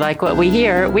 And if we like what we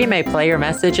hear, we may play your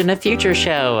message in a future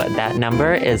show. That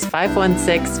number is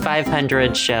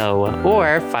 516-500-SHOW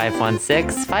or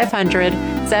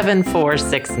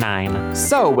 516-500-7469.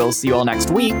 So we'll see you all next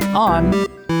week on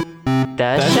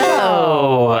The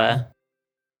Show.